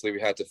obviously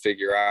we had to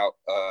figure out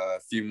a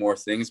few more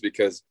things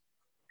because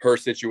her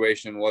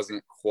situation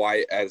wasn't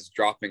quite as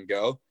drop and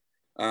go.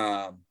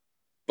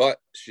 But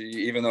she,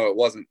 even though it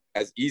wasn't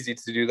as easy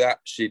to do that,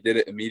 she did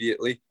it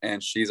immediately,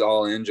 and she's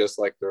all in just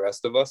like the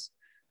rest of us.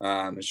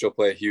 And she'll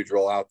play a huge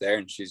role out there,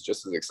 and she's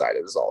just as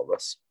excited as all of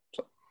us.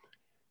 So.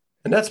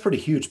 And that's pretty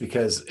huge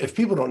because if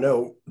people don't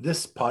know,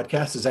 this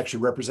podcast is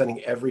actually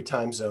representing every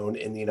time zone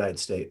in the United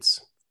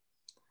States.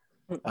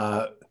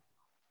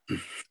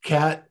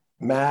 Kat,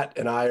 Matt,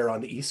 and I are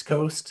on the East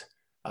Coast.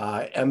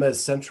 Emma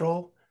is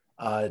Central.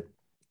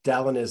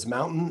 Dallin is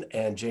Mountain,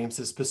 and James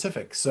is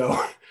Pacific. So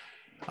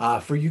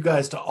for you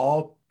guys to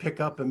all pick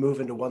up and move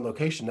into one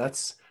location,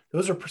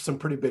 those are some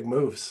pretty big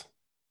moves.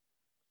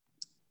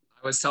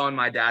 I was telling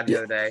my dad the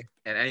other day,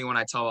 and anyone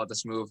I tell about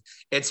this move,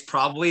 it's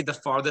probably the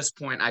farthest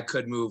point I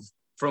could move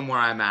from where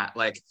I'm at,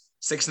 like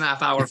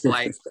 6.5 hour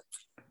flight,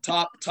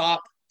 top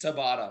to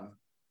bottom.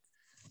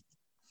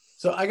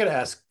 So I got to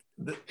ask,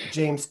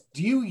 James,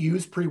 do you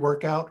use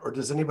pre-workout, or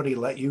does anybody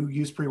let you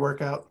use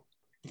pre-workout?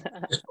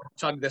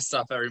 Chug this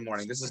stuff every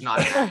morning. This is not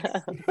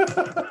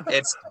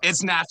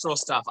it's natural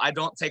stuff. I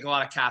don't take a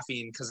lot of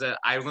caffeine because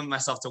I limit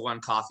myself to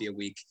 1 coffee a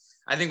week.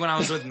 I think when I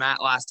was with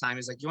Matt last time,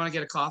 he's like, you want to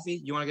get a coffee?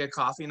 You want to get a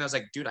coffee? And I was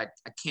like, dude, I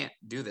can't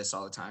do this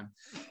all the time.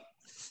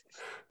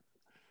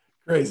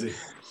 Crazy.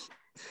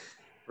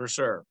 For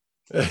sure.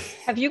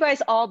 Have you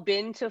guys all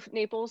been to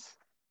Naples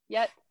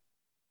yet?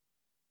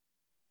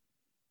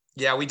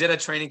 Yeah, we did a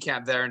training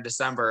camp there in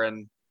December,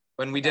 and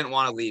when we didn't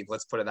want to leave,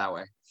 let's put it that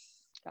way.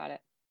 Got it.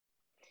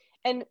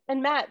 And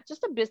Matt,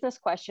 just a business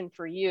question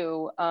for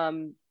you.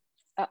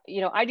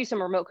 I do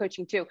some remote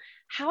coaching too.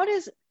 How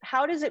does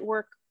it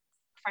work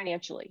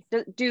financially?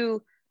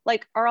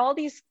 Are all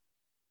these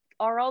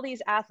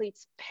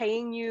athletes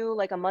paying you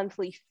like a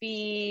monthly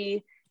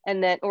fee,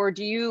 or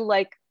do you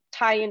like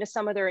tie into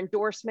some of their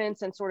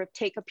endorsements and sort of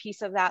take a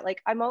piece of that?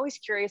 Like, I'm always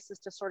curious as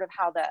to sort of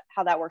how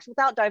that works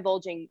without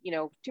divulging,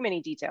 too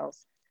many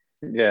details.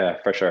 Yeah,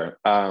 for sure.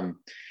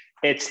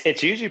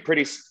 It's usually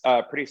pretty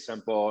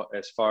simple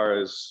as far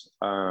as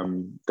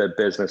the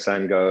business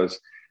end goes.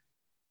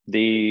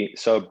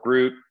 So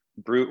Brute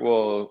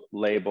will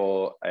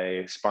label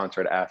a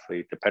sponsored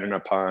athlete depending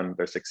upon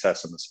their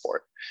success in the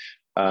sport.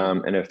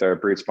 And if they're a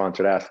Brute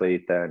sponsored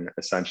athlete, then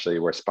essentially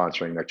we're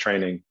sponsoring their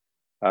training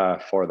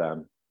for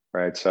them,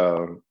 right?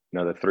 So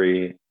the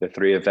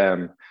three of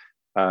them,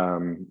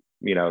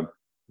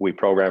 we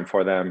program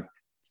for them.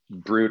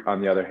 Brute, on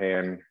the other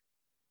hand,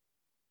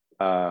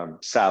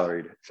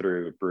 salaried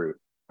through Brute,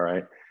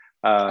 right?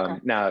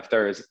 Now, if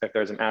there's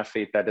an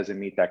athlete that doesn't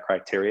meet that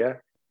criteria,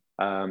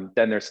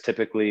 then there's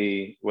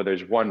typically, well,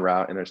 there's one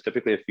route, and there's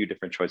typically a few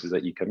different choices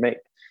that you can make.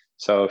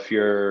 So if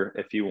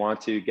you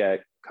want to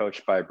get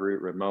coached by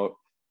Brute remote,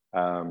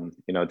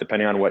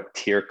 depending on what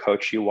tier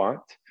coach you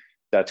want,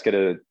 that's going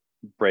to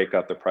break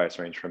up the price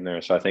range from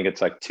there. So I think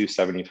it's like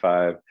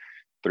 $275,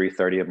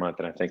 $330 a month,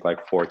 and I think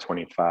like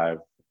 $425,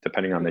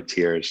 depending on the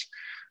tiers.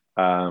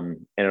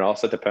 And it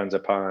also depends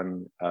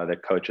upon the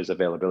coach's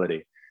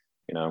availability.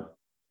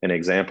 An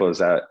example is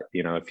that,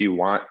 if you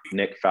want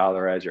Nick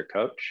Fowler as your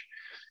coach,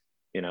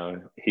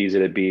 he's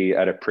going to be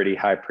at a pretty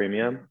high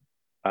premium.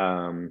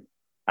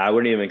 I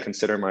wouldn't even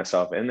consider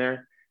myself in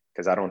there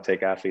because I don't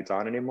take athletes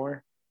on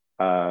anymore.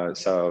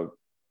 So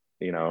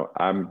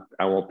I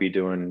won't be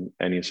doing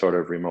any sort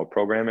of remote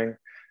programming.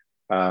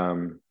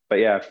 But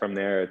yeah, from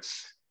there,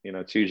 it's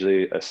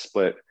usually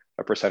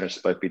a percentage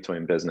split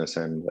between business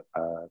and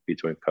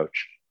between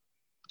coach.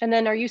 And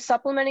then are you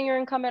supplementing your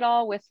income at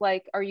all with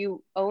do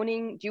you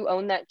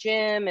own that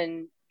gym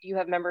and you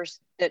have members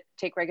that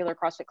take regular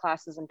CrossFit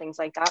classes and things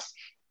like that?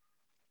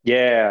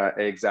 Yeah,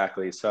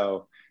 exactly.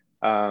 So,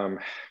 I've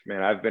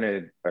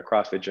been a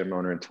CrossFit gym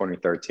owner in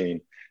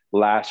 2013.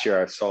 Last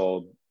year, I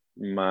sold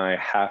my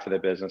half of the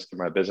business to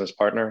my business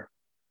partner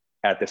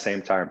at the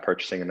same time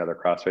purchasing another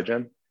CrossFit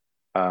gym,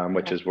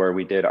 which is where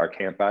we did our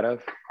camp out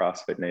of,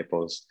 CrossFit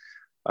Naples.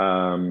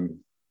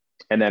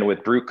 And then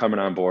with Brute coming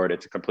on board,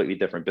 it's a completely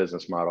different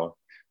business model,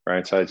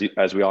 right? So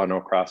as we all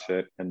know,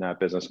 CrossFit and that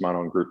business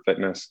model and group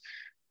fitness,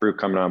 Brute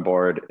coming on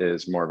board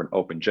is more of an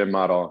open gym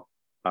model,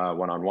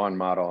 one-on-one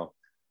model,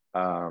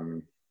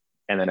 and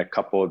then a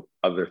couple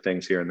other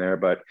things here and there.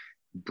 But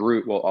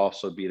Brute will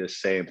also be the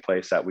same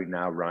place that we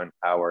now run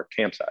our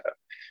camps out of.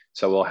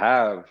 So we'll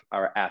have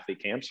our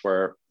athlete camps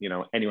where,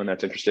 anyone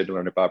that's interested to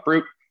learn about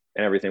Brute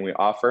and everything we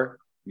offer,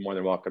 more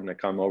than welcome to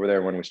come over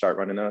there when we start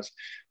running those.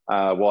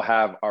 We'll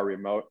have our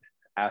remote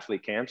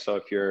athlete camp. So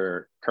if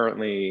you're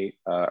currently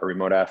a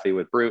remote athlete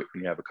with Brute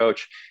and you have a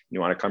coach and you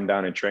want to come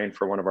down and train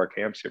for one of our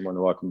camps, you're more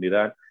than welcome to do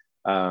that.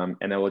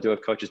 And then we'll do a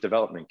coach's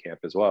development camp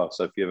as well.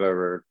 So if you've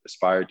ever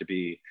aspired to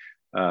be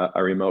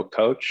a remote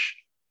coach,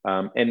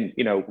 and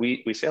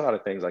we say a lot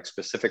of things like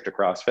specific to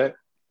CrossFit,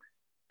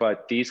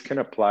 but these can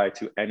apply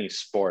to any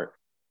sport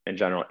in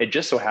general. It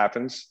just so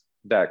happens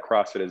that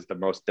CrossFit is the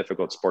most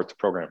difficult sport to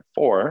program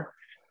for,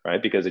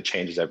 right? Because it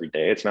changes every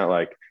day. It's not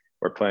like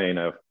we're playing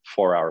a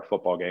 4-hour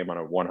football game on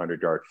a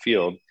 100-yard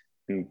field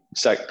and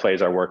set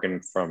plays are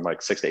working from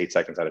like 6 to 8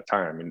 seconds at a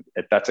time. And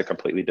that's a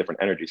completely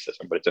different energy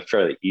system, but it's a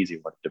fairly easy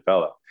one to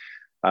develop.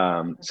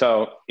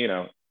 So,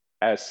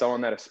 as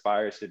someone that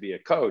aspires to be a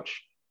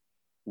coach,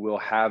 we'll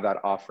have that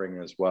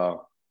offering as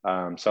well.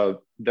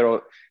 So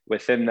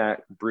within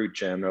that Brute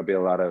gym, there'll be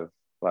a lot of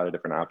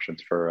different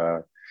options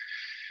for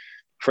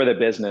the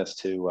business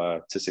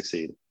to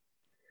succeed.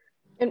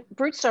 And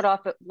Brute start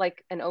off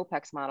like an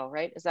OPEX model,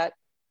 right? Is that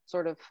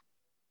sort of?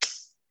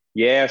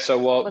 Yeah.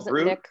 So,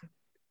 Brute.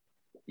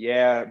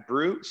 Yeah,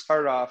 Brute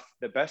started off,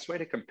 the best way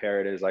to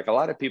compare it is like a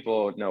lot of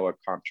people know what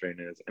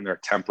CompTrain is and their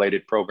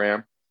templated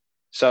program.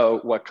 So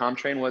what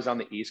CompTrain was on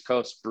the East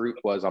Coast, Brute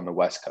was on the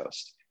West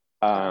Coast.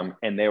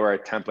 And they were a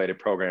templated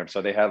program.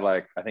 So they had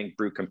I think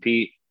Brute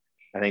Compete.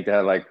 I think they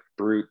had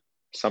Brute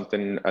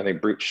something, I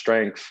think Brute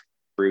Strength,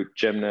 Brute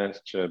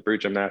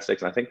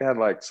Gymnastics. And I think they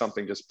had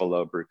something just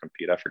below Brute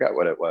Compete. I forgot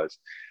what it was.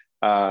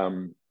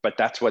 But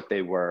that's what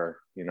they were,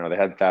 they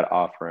had that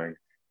offering.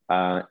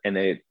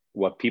 And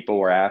what people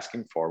were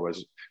asking for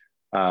was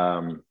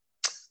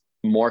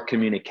more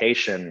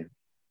communication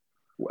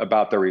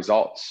about the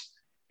results.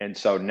 And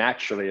so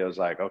naturally it was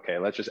like, okay,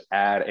 let's just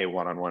add a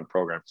one-on-one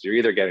program. So you're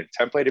either getting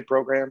a templated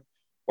program,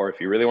 or if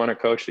you really want to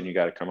coach, then you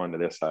got to come onto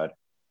this side.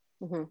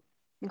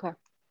 Mm-hmm. Okay.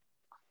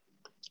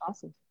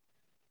 Awesome.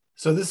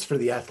 So this is for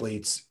the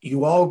athletes.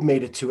 You all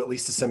made it to at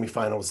least the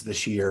semifinals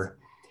this year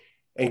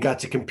and got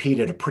to compete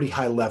at a pretty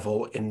high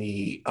level in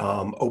the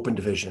open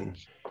division.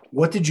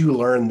 What did you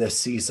learn this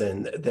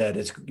season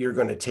that you're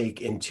going to take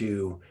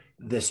into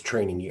this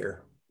training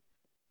year?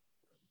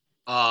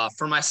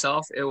 For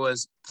myself, it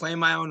was playing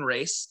my own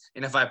race.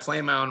 And if I play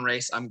my own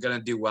race, I'm going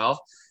to do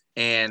well.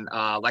 And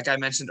like I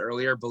mentioned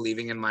earlier,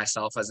 believing in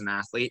myself as an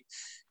athlete,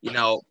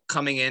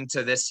 coming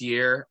into this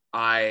year,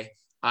 I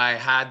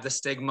had the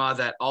stigma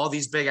that all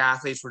these big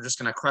athletes were just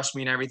going to crush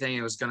me and everything.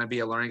 It was going to be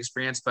a learning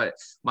experience, but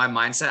my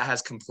mindset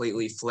has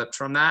completely flipped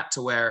from that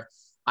to where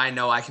I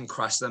know I can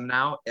crush them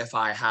now if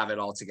I have it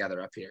all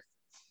together up here.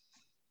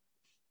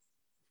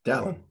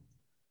 Dallin.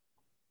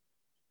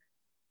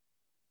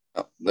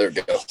 Oh, there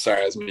we go.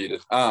 Sorry, I was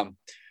muted.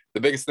 The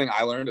biggest thing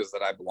I learned is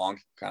that I belong,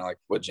 kind of like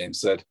what James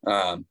said.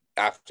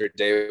 After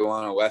day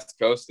one on West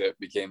Coast, it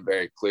became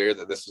very clear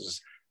that this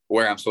is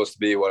where I'm supposed to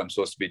be, what I'm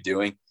supposed to be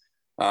doing.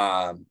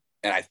 And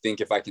I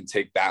think if I can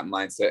take that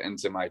mindset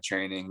into my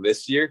training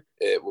this year,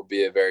 it will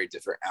be a very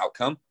different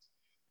outcome.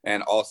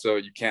 And also,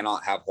 you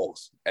cannot have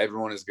holes.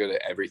 Everyone is good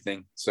at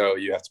everything, so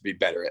you have to be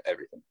better at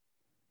everything.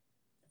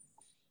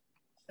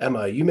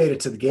 Emma, you made it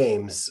to the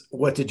games.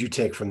 What did you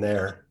take from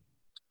there?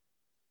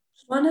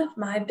 One of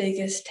my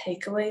biggest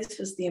takeaways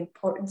was the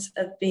importance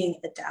of being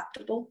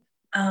adaptable.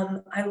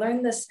 I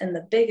learned this in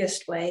the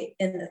biggest way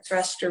in the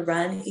thruster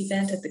run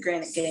event at the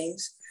Granite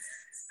Games.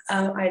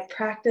 I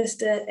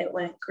practiced it, it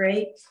went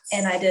great,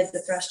 and I did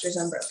the thrusters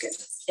unbroken.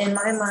 In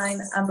my mind,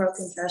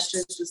 unbroken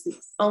thrusters was the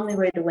only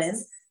way to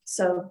win,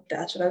 so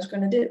that's what I was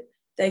going to do.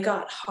 They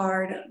got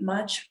hard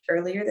much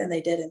earlier than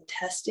they did in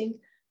testing,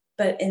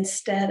 but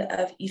instead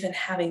of even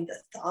having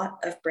the thought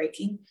of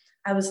breaking,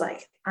 I was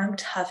like, I'm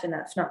tough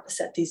enough not to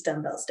set these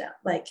dumbbells down.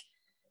 Like,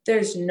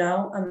 there's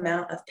no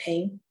amount of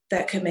pain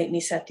that could make me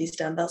set these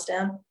dumbbells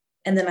down.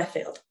 And then I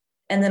failed.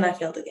 And then I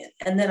failed again.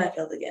 And then I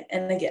failed again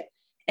and again.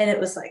 And it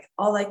was like,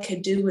 all I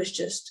could do was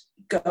just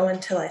go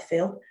until I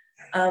failed.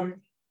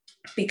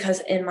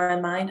 Because in my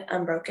mind,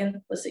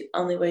 unbroken was the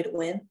only way to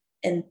win.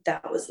 And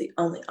that was the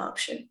only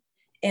option.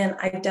 And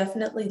I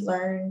definitely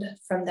learned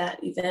from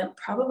that event,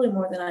 probably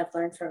more than I've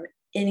learned from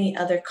any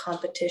other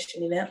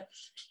competition event.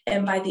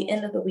 And by the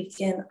end of the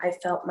weekend, I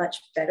felt much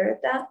better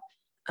at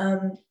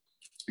that.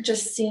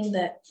 Just seeing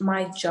that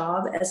my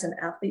job as an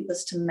athlete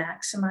was to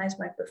maximize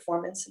my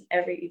performance in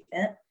every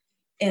event.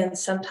 And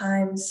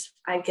sometimes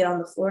I'd get on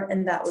the floor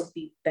and that would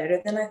be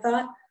better than I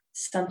thought.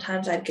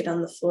 Sometimes I'd get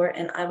on the floor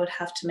and I would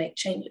have to make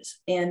changes.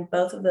 And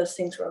both of those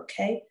things were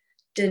okay.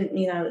 Didn't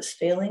mean I was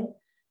failing,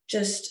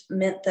 just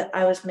meant that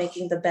I was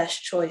making the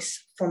best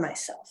choice for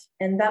myself.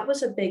 And that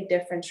was a big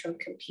difference from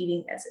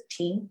competing as a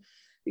team,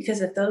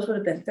 because if those would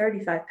have been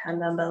 35-pound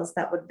dumbbells,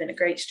 that would have been a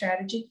great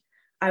strategy.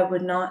 I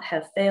would not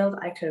have failed.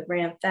 I could have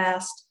ran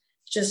fast,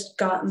 just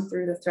gotten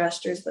through the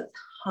thrusters with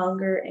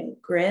hunger and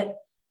grit.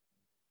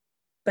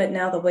 But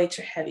now the weights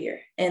are heavier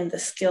and the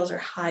skills are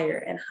higher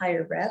and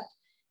higher rep.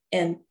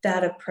 And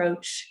that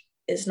approach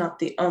is not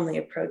the only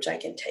approach I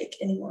can take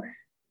anymore.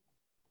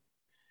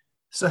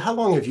 So how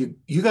long have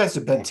you guys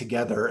have been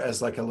together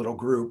as like a little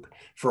group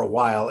for a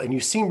while, and you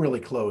seem really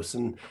close.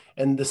 And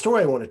the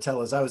story I want to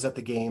tell is I was at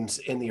the games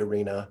in the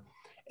arena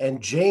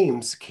and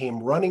James came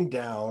running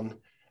down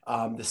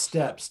the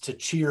steps to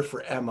cheer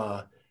for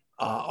Emma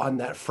on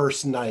that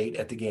first night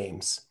at the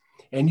games.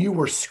 And you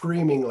were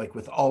screaming like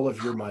with all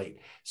of your might.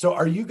 So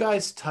are you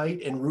guys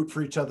tight and root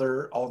for each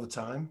other all the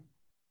time?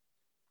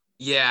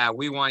 Yeah,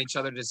 we want each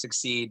other to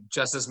succeed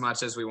just as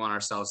much as we want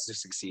ourselves to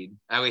succeed.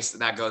 At least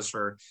that goes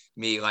for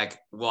me. Like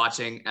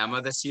watching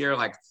Emma this year,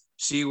 like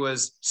she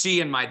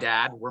and my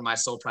dad were my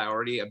sole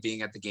priority of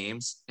being at the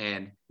games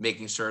and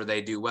making sure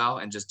they do well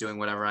and just doing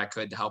whatever I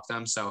could to help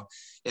them. So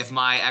if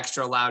my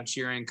extra loud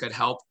cheering could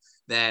help,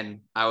 then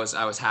I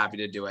was happy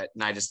to do it.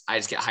 And I just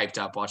get hyped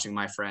up watching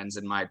my friends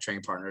and my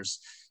training partners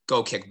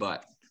go kick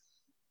butt.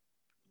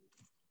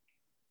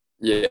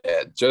 Yeah,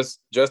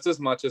 just as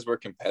much as we're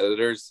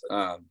competitors,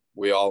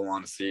 we all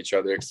want to see each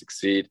other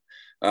succeed.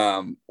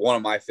 One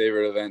of my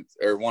favorite events,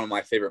 or one of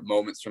my favorite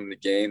moments from the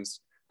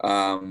games,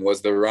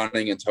 was the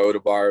running and toe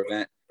to bar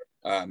event.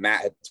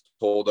 Matt had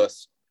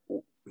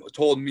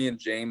told me and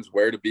James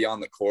where to be on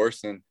the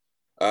course, and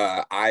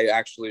I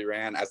actually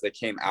ran as they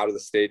came out of the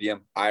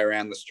stadium. I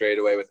ran the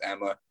straightaway with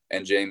Emma,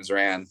 and James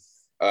ran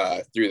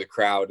through the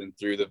crowd and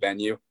through the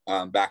venue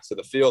back to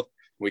the field.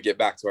 We get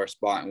back to our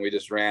spot, and we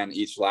just ran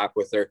each lap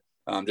with her.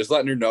 Just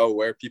letting her know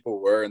where people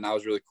were. And that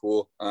was really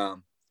cool.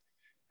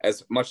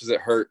 As much as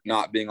it hurt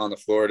not being on the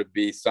floor, to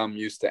be some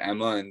use to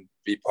Emma and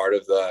be part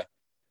of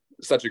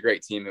such a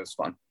great team. It was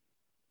fun.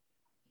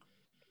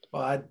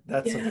 Well,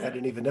 I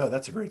didn't even know.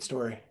 That's a great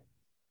story.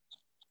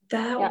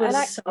 That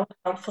was so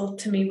helpful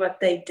to me, what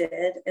they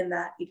did in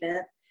that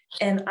event.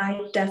 And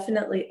I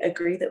definitely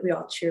agree that we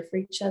all cheer for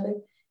each other.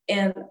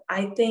 And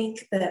I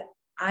think that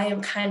I am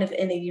kind of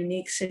in a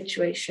unique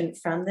situation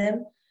from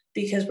them,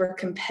 because we're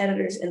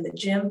competitors in the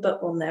gym,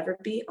 but we'll never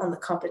be on the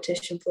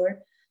competition floor.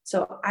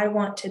 So I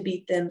want to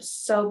beat them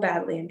so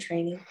badly in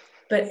training.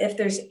 But if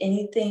there's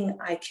anything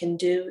I can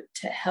do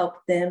to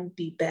help them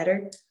be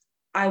better,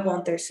 I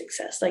want their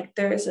success. Like,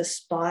 there is a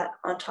spot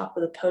on top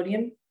of the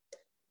podium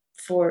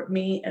for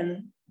me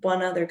and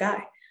one other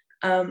guy.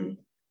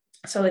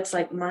 So it's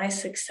like my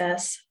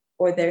success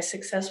or their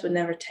success would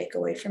never take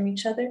away from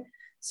each other.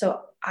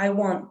 So I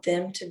want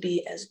them to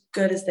be as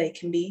good as they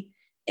can be.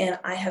 And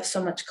I have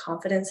so much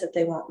confidence that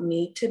they want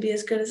me to be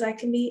as good as I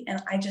can be.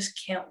 And I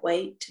just can't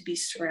wait to be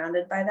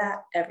surrounded by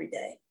that every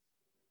day.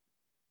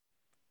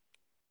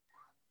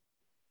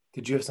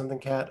 Did you have something,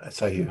 Kat? I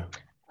saw you.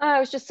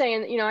 I was just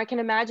saying, I can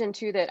imagine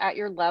too that at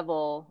your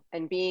level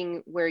and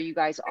being where you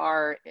guys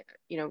are,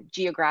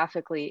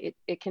 geographically,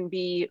 it can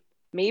be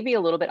maybe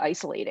a little bit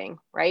isolating,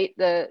 right?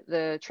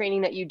 The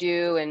training that you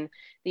do and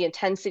the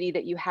intensity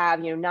that you have,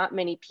 not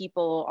many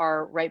people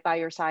are right by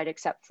your side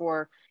except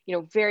for,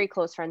 very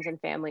close friends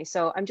and family.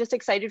 So I'm just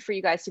excited for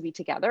you guys to be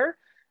together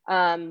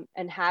and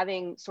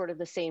having sort of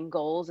the same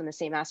goals and the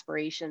same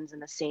aspirations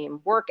and the same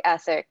work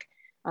ethic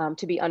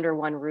to be under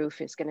one roof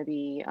is going to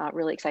be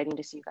really exciting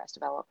to see you guys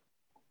develop.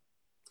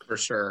 For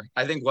sure.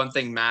 I think one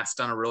thing Matt's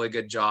done a really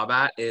good job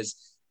at is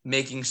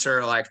making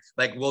sure like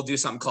we'll do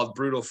something called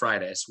Brutal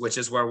Fridays, which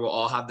is where we'll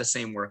all have the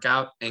same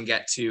workout and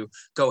get to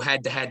go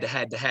head to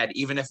head,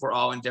 even if we're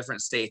all in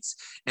different states,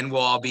 and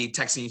we'll all be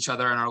texting each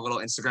other in our little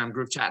Instagram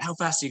group chat. How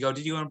fast do you go?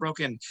 Did you go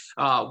unbroken?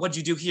 What'd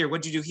you do here?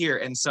 What'd you do here?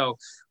 And so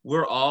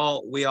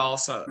we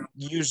also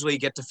usually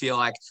get to feel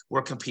like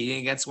we're competing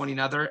against one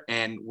another,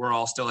 and we're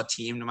all still a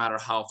team no matter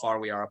how far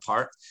we are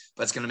apart,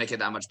 but it's going to make it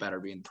that much better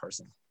being in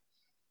person.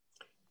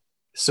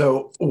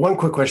 So one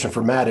quick question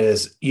for Matt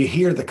is, you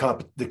hear the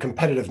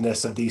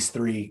competitiveness of these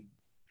three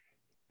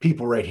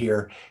people right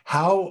here.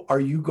 How are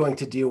you going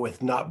to deal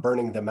with not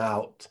burning them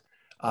out?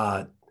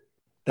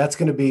 That's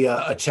going to be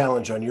a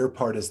challenge on your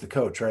part as the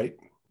coach, right?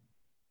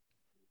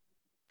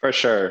 For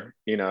sure.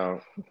 You know,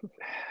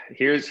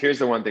 here's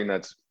the one thing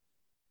that's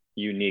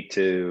unique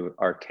to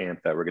our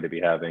camp that we're going to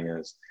be having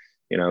is,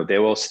 you know, they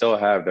will still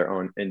have their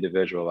own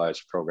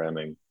individualized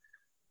programming.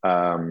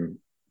 The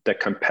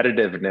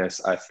competitiveness,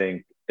 I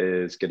think,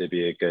 is going to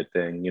be a good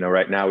thing. You know,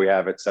 right now we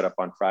have it set up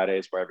on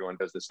Fridays where everyone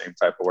does the same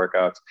type of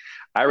workouts.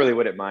 I really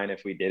wouldn't mind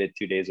if we did it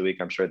 2 days a week.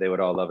 I'm sure they would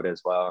all love it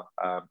as well.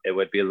 It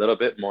would be a little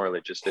bit more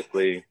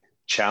logistically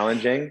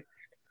challenging,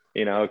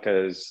 you know,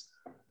 because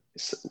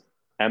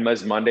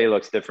Emma's Monday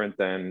looks different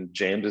than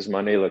James's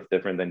Monday, looks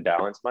different than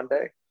Dallin's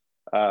Monday.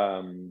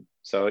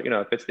 So, you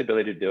know, if it's the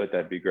ability to do it,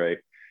 that'd be great.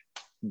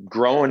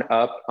 Growing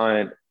up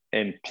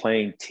and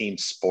playing team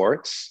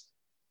sports,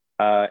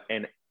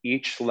 and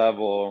each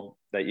level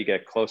that you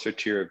get closer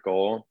to your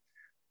goal,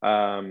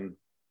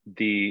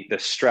 the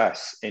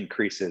stress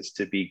increases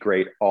to be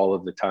great all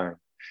of the time.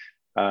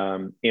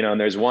 You know,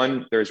 and there's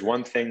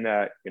one thing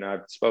that, you know,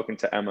 I've spoken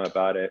to Emma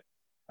about it,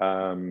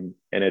 and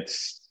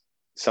it's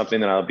something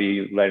that I'll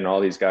be letting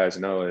all these guys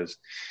know is,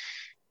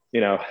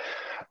 you know,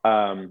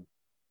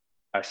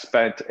 I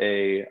spent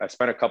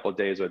a couple of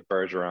days with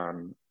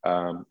Bergeron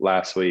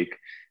last week,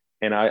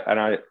 and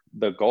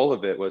the goal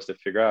of it was to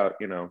figure out,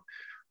 you know,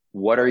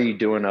 what are you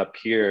doing up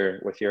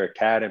here with your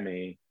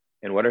academy,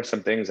 and what are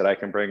some things that I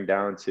can bring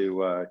down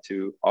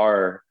to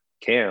our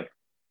camp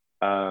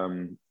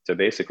to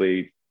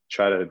basically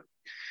try to,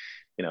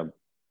 you know,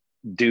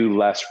 do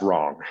less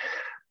wrong.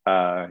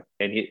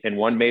 And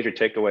one major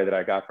takeaway that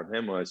I got from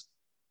him was,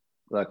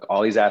 look,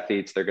 all these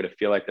athletes, they're going to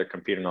feel like they're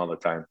competing all the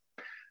time.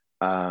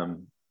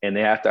 And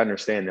they have to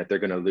understand that they're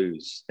going to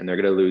lose, and they're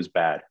going to lose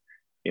bad,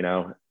 you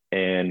know,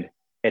 and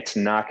it's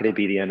not going to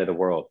be the end of the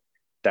world.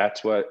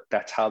 That's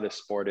how this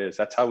sport is.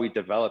 That's how we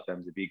develop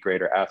them to be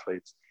greater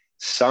athletes.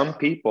 Some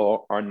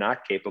people are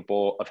not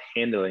capable of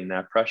handling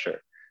that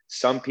pressure.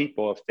 Some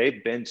people, if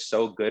they've been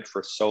so good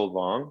for so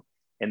long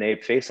and they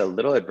face a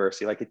little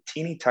adversity, like a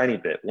teeny tiny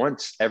bit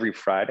once every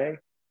Friday,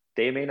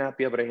 they may not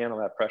be able to handle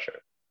that pressure.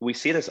 We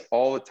see this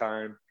all the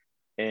time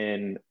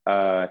in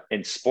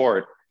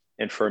sport.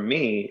 And for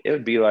me, it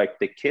would be like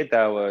the kid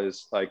that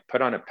was like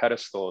put on a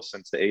pedestal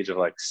since the age of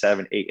like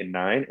 7, 8, and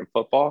 9 in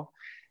football,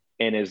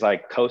 and is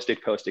like coasted.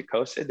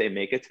 They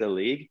make it to the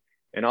league,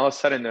 and all of a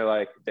sudden they're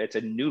like, it's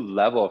a new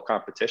level of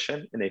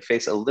competition, and they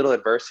face a little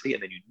adversity,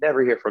 and then you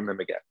never hear from them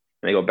again.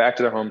 And they go back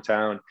to their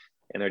hometown,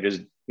 and they're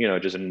just, you know,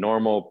 just a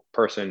normal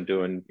person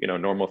doing, you know,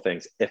 normal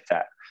things, if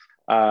that.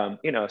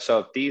 You know, so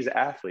if these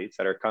athletes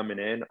that are coming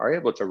in are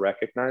able to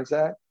recognize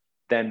that,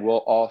 then we'll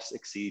all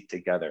succeed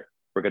together.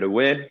 We're going to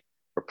win.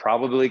 We're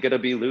probably going to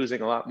be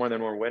losing a lot more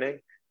than we're winning,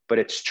 but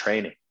it's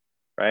training.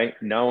 Right?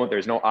 No,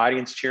 there's no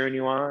audience cheering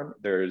you on.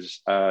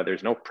 There's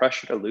no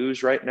pressure to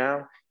lose right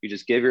now. You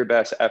just give your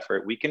best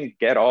effort. We can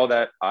get all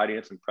that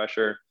audience and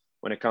pressure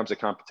when it comes to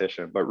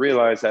competition, but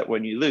realize that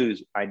when you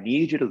lose, I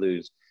need you to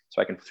lose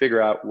so I can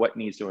figure out what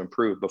needs to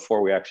improve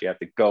before we actually have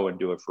to go and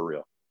do it for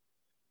real.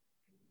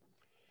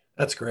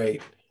 That's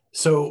great.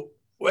 So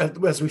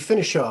as we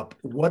finish up,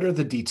 what are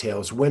the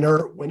details?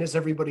 When is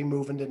everybody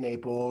moving to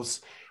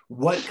Naples?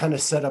 What kind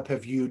of setup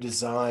have you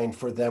designed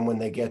for them when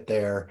they get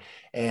there?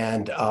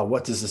 And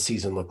what does the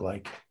season look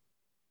like?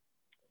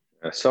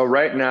 So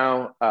right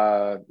now,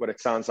 what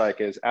it sounds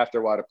like is after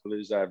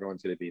Wodapalooza,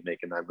 everyone's going to be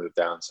making that move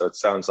down. So it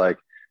sounds like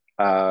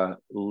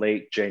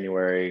late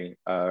January,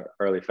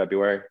 early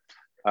February.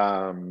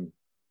 I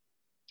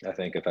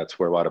think if that's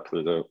where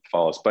Wodapalooza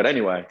falls. But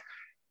anyway,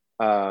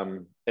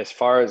 as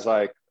far as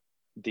like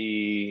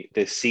the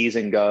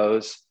season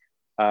goes,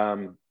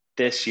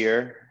 this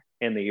year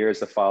and the years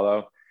to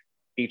follow,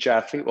 each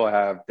athlete will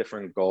have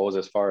different goals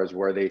as far as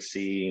where they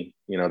see,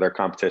 you know, their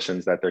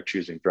competitions that they're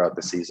choosing throughout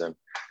the season.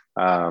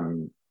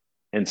 And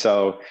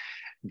so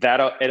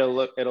it'll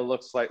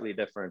look slightly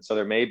different. So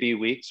there may be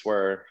weeks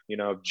where, you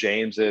know,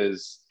 James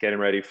is getting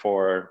ready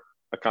for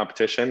a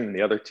competition and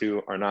the other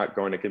two are not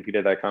going to compete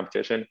at that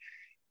competition.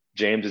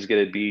 James is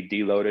going to be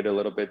deloaded a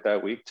little bit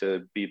that week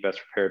to be best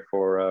prepared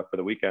for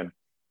the weekend.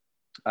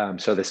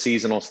 So the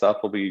seasonal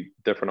stuff will be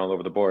different all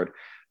over the board.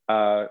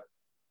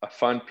 A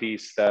fun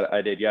piece that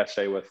I did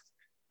yesterday with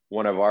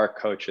one of our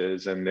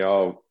coaches, and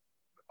all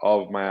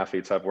of my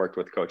athletes have worked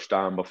with Coach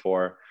Dom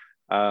before.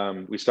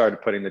 We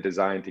started putting the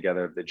design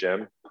together of the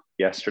gym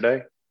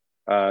yesterday.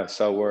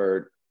 So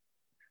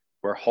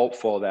we're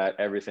hopeful that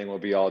everything will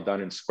be all done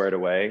and squared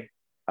away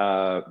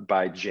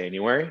by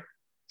January.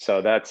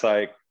 So that's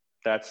like,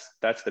 that's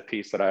the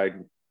piece that I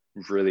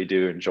really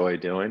do enjoy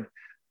doing.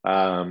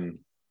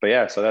 But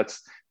yeah, so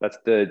that's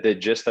the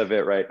gist of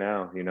it right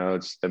now. You know,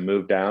 it's the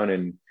move down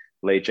in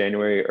late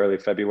January, early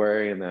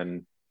February. And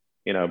then,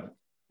 you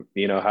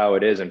know how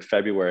it is in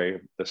February,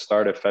 the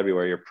start of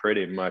February, you're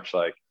pretty much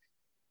like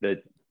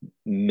the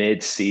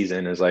mid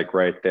season is like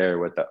right there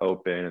with the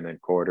open and then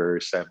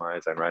quarters,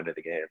 semis, and right into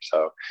the game.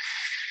 So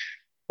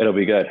it'll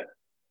be good.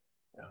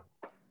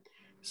 Yeah.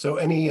 So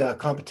any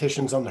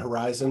competitions on the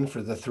horizon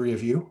for the three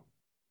of you?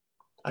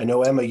 I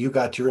know, Emma, you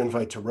got your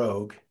invite to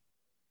Rogue.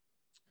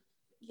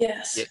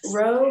 Yes,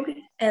 Rogue,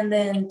 and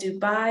then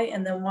Dubai,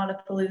 and then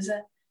Wadapalooza,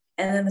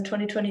 and then the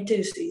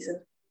 2022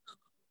 season.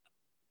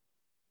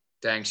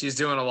 Dang, she's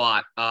doing a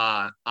lot.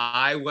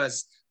 I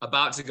was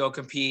about to go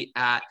compete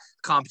at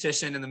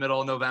competition in the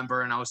middle of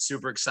November, and I was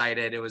super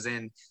excited. It was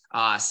in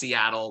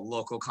Seattle,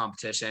 local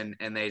competition,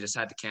 and they just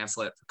had to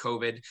cancel it for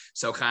COVID.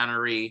 So kind of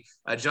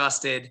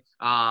readjusted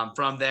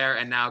from there,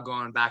 and now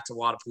going back to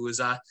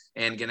Wadapalooza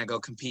and gonna go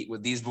compete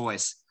with these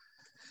boys.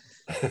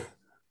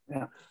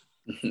 Yeah.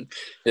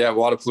 Yeah,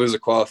 Wadapalooza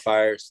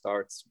qualifier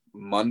starts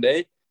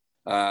Monday.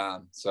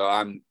 So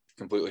I'm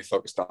completely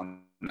focused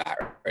on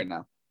that right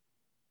now.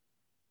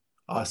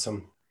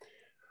 Awesome.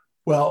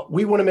 Well,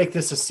 we want to make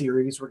this a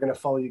series. We're going to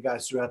follow you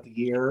guys throughout the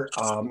year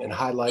and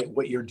highlight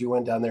what you're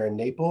doing down there in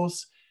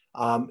Naples.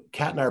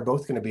 Kat and I are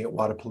both going to be at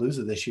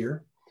Wadapalooza this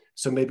year.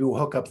 So maybe we'll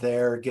hook up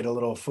there, get a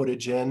little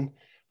footage in,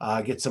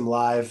 get some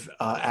live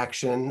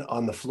action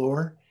on the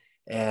floor,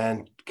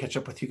 and catch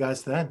up with you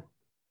guys then.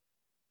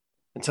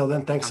 Until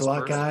then, thanks a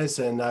lot, guys,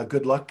 and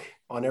good luck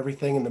on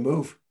everything in the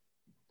move.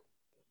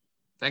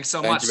 Thanks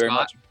so much,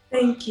 Scott.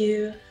 Thank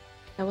you.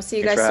 And we'll see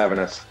you guys soon. Thanks for having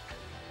us.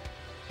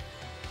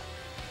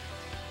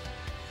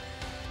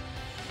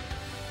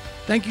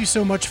 Thank you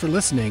so much for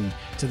listening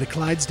to the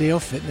Clydesdale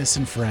Fitness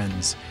and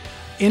Friends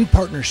in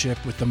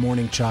partnership with the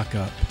Morning Chalk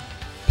Up.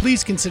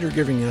 Please consider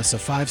giving us a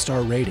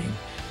 5-star rating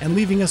and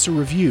leaving us a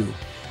review.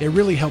 It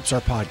really helps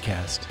our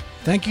podcast.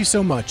 Thank you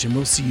so much, and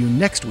we'll see you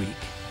next week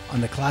on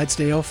the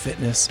Clydesdale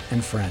Fitness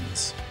and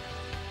Friends.